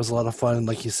 That was a lot of fun.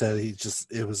 Like you said,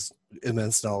 it was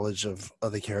immense knowledge of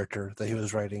the character that he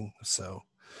was writing. So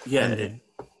yeah, and then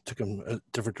took him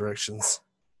different directions.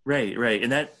 right.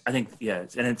 And that, I think, yeah,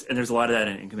 and there's a lot of that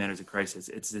in Commanders in Crisis.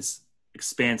 It's this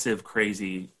expansive,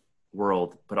 crazy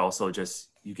world, but also just,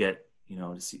 you get, you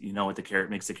know, to see, you know, what the character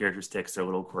makes the characters tick, their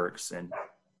little quirks, and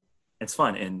it's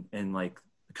fun. And like,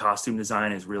 the costume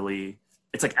design is really,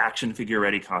 it's like action figure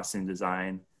ready costume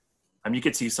design. You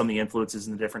could see some of the influences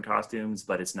in the different costumes,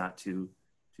 but it's not too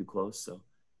close. So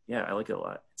yeah, I like it a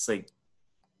lot. It's like,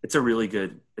 it's a really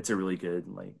good,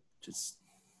 like, just,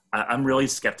 I'm really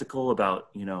skeptical about,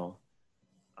 you know,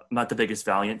 I'm not the biggest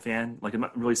Valiant fan. Like, I'm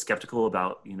really skeptical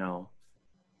about, you know,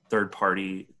 third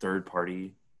party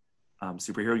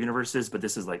superhero universes, but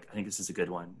this is like, I think this is a good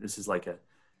one. This is like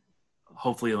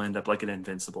hopefully it'll end up like an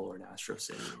Invincible or an Astro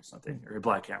City or something, or a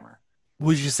Black Hammer.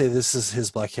 Would you say this is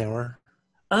his Black Hammer?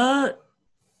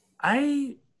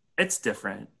 It's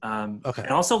different. Okay.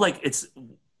 And also, like,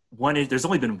 there's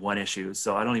only been one issue,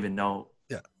 so I don't even know.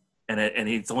 Yeah. And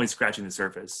it's only scratching the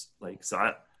surface. Like, so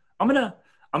I'm gonna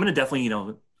definitely, you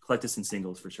know, collect this in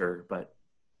singles for sure, but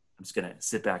I'm just gonna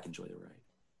sit back and enjoy the ride.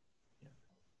 Yeah.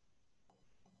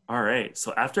 All right.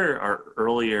 So after our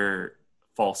earlier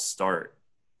false start,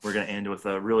 we're gonna end with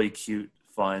a really cute,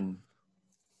 fun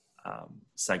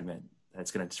segment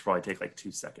that's going to probably take like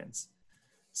 2 seconds.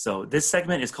 So this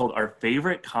segment is called Our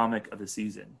Favorite Comic of the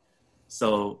Season.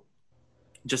 So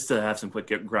just to have some quick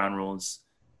ground rules,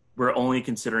 we're only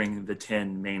considering the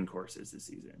 10 main courses this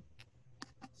season.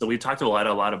 So we've talked a lot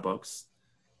of books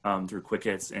through quick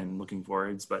hits and looking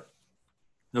forwards, but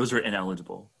those are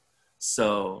ineligible.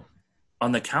 So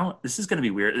on the count, this is going to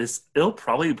be weird. It'll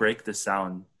probably break the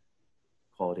sound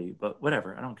quality, but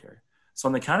whatever, I don't care. So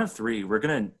on the count of 3, we're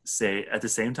going to say at the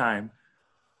same time,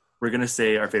 we're going to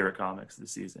say our favorite comics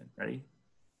this season. Ready?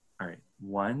 All right.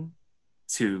 1,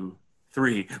 2,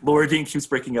 3. Laura Dean keeps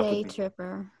breaking up Day with me.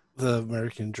 Tripper. The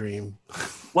American Dream.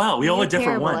 Wow, we all You're had different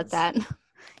terrible ones. at that.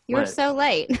 You were What? so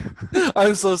late.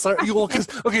 I'm so sorry. Well, because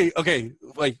okay,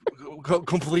 like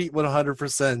complete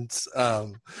 100%.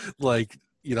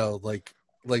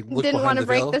 Like look Didn't behind want to the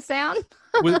break veil. the sound.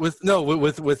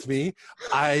 with me,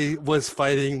 I was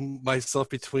fighting myself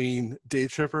between Day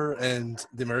Tripper and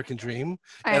The American Dream,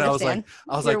 I and understand.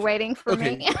 I was You're like, waiting for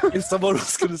okay, me. if someone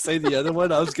was going to say the other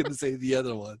one, I was going to say the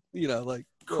other one. Like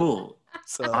Cool.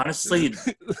 So Honestly,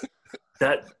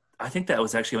 I think that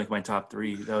was actually like my top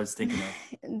 3 that I was thinking of.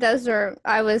 Those are.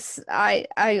 I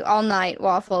all night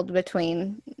waffled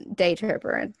between Day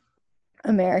Tripper and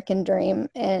American Dream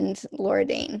and Laura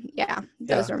Dean. Yeah,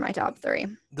 those are my top 3.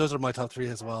 those are my top 3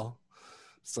 as well.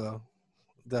 So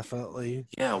definitely.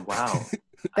 Yeah, wow.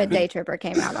 But Day Tripper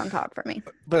came out on top for me.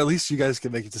 But at least you guys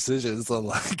can make decisions on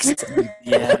like.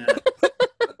 Yeah.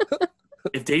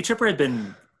 If Day Tripper had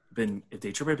been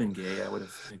gay, I would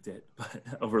have picked it, but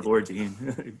over Laura Dean.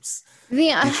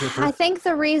 I think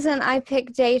the reason I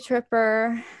picked Day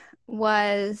Tripper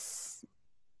was,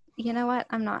 you know what?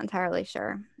 I'm not entirely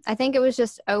sure. I think it was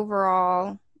just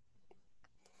overall,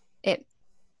 it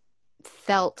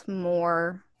felt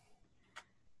more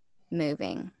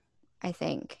moving. I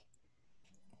think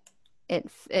it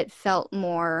felt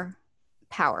more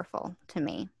powerful to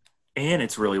me. And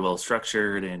it's really well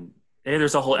structured, and hey,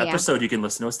 there's a whole episode you can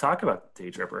listen to us talk about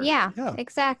Day Tripper. Yeah.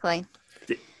 Exactly.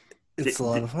 It's a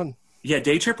lot of fun. Yeah,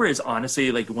 Day Tripper is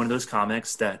honestly like one of those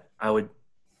comics that I would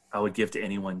give to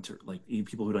anyone, to like even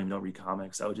people who don't even know read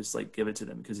comics. I would just like give it to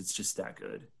them because it's just that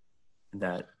good, and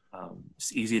that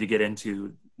it's easy to get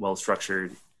into, well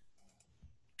structured,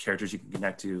 characters you can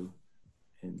connect to,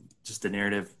 and just the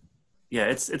narrative. Yeah,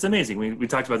 it's amazing. We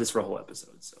talked about this for a whole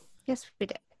episode. So Yes, we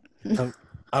did.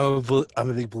 I'm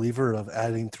a big believer of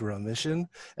adding through omission,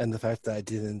 and the fact that I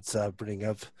didn't bring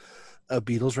up a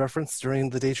Beatles reference during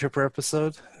the Day Tripper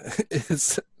episode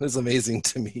is amazing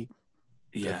to me.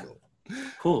 Yeah,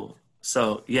 cool.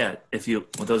 So yeah,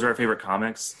 those are our favorite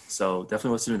comics. So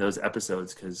definitely listen to those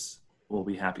episodes because we'll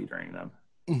be happy during them.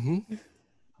 Mm-hmm.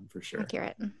 For sure.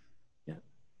 Accurate. Yeah.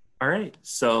 All right.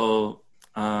 So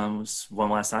one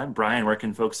last time, Brian, where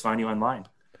can folks find you online?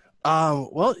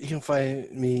 Well, you can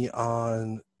find me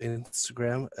on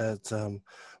Instagram at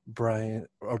Brian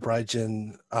or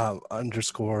Brygen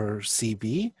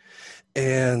 _CB,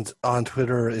 and on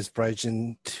Twitter is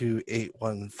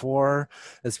Brygen2814.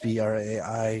 That's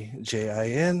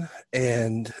BRAIJIN,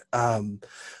 and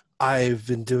I've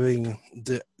been doing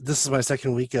this is my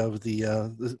second week of the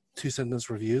 2-sentence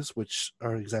reviews, which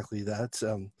are exactly that.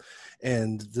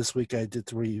 And this week I did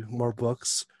 3 more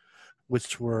books,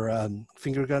 which were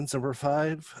Finger Guns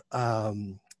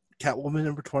 #5,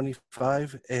 Catwoman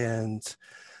 #25, and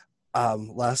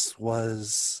last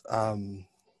was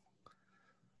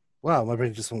wow, my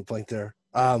brain just went blank there.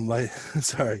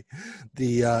 Sorry,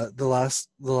 the last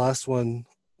one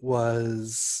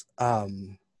was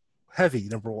Heavy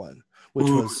 #1, which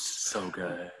was so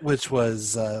good. Which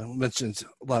was mentioned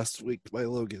last week by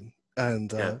Logan,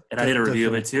 and and I did a review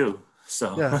of it too.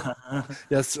 So yeah,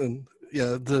 yes, and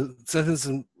yeah, the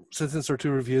sentence or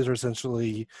 2 reviews are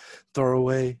essentially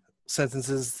throwaway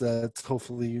sentences that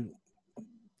hopefully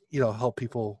help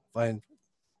people find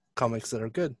comics that are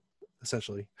good.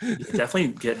 Essentially, definitely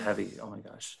get Heavy. Oh my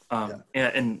gosh.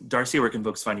 And Darcy, where can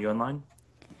folks find you online?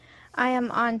 I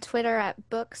am on Twitter at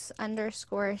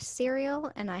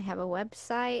books_serial, and I have a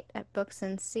website at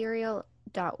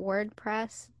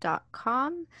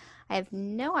booksandserial.wordpress.com. I have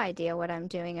no idea what I'm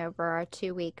doing over our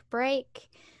 2-week break,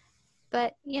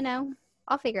 but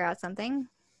I'll figure out something.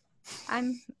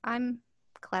 I'm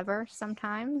clever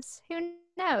sometimes. Who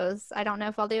knows? I don't know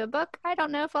if I'll do a book. I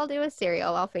don't know if I'll do a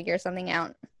serial. I'll figure something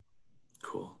out.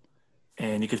 Cool.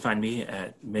 And you can find me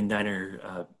at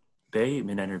Midnighter Bay,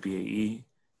 Midnighter BAE,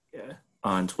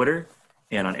 on Twitter,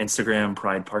 and on Instagram,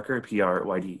 Pride Parker,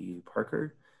 PRYDE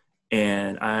Parker.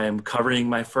 And I'm covering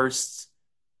my first,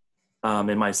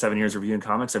 in my 7 years reviewing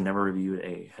comics, I've never reviewed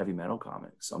a heavy metal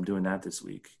comic. So I'm doing that this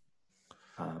week.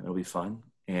 It'll be fun.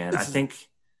 And I think,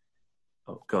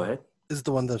 go ahead. is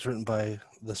the one that's written by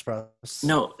the Sprouts.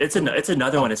 No, it's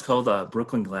another one. It's called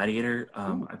Brooklyn Gladiator.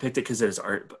 I picked it because it is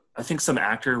art. But I think some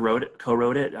actor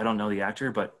co-wrote it. I don't know the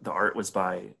actor, but the art was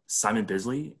by Simon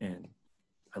Bisley, and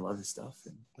I love his stuff.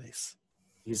 And Nice.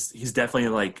 he's definitely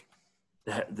like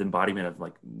the embodiment of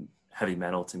like heavy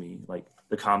metal to me, like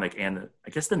the comic and I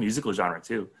guess the musical genre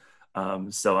too.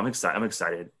 So I'm excited. I'm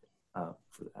excited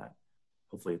for that.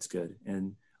 Hopefully it's good.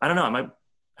 And I don't know. I might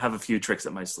have a few tricks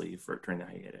up my sleeve for during the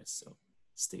hiatus. So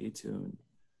stay tuned.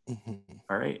 Mm-hmm.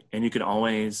 All right. And you can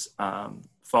always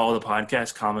follow the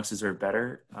podcast, Comics Deserve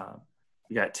Better.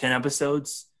 We got 10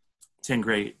 episodes, 10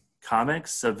 great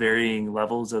comics of varying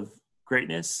levels of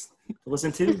greatness to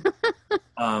listen to.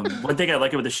 One thing I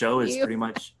like about the show is pretty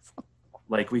much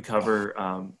like we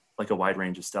cover like a wide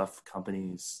range of stuff,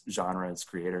 companies, genres,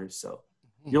 creators. So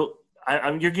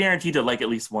you're guaranteed to like at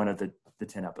least one of the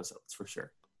 10 episodes for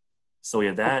sure. So we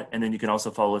have that. And then you can also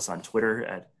follow us on Twitter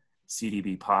at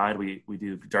CDB Pod. We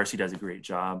do, Darcy does a great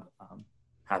job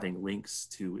having links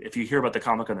to, if you hear about the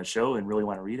comic on the show and really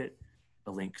want to read it,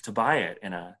 a link to buy it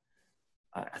in a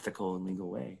ethical and legal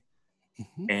way.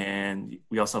 Mm-hmm. And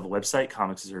we also have a website,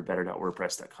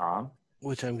 comicsdeservebetter.wordpress.com.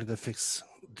 Which I'm going to fix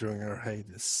during our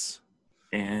hiatus.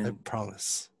 And I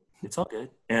promise. It's all good.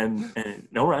 And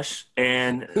no rush.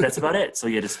 And that's about it. So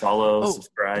yeah, just follow,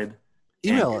 subscribe.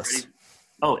 Email us.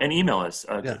 And email us.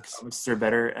 Yes.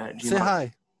 Comicsdeservebetter@gmail.com. Say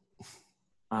hi.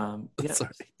 Yeah.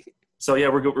 Sorry. So yeah,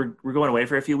 we're going away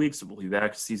for a few weeks. We'll be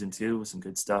back season 2 with some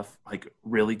good stuff, like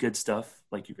really good stuff.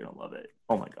 Like you're gonna love it.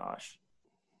 Oh my gosh!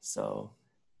 So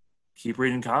keep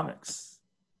reading comics.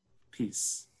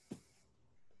 Peace.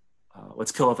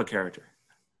 Let's kill off a character.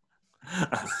 All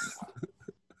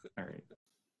right.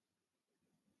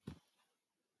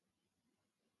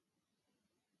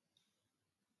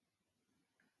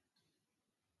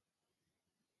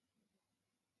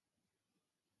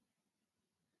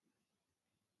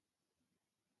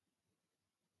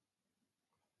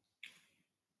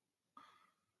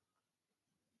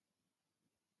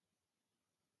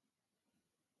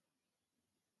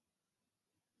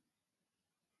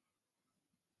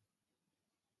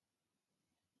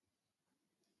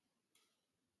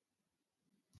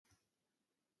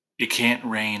 It can't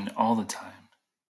rain all the time.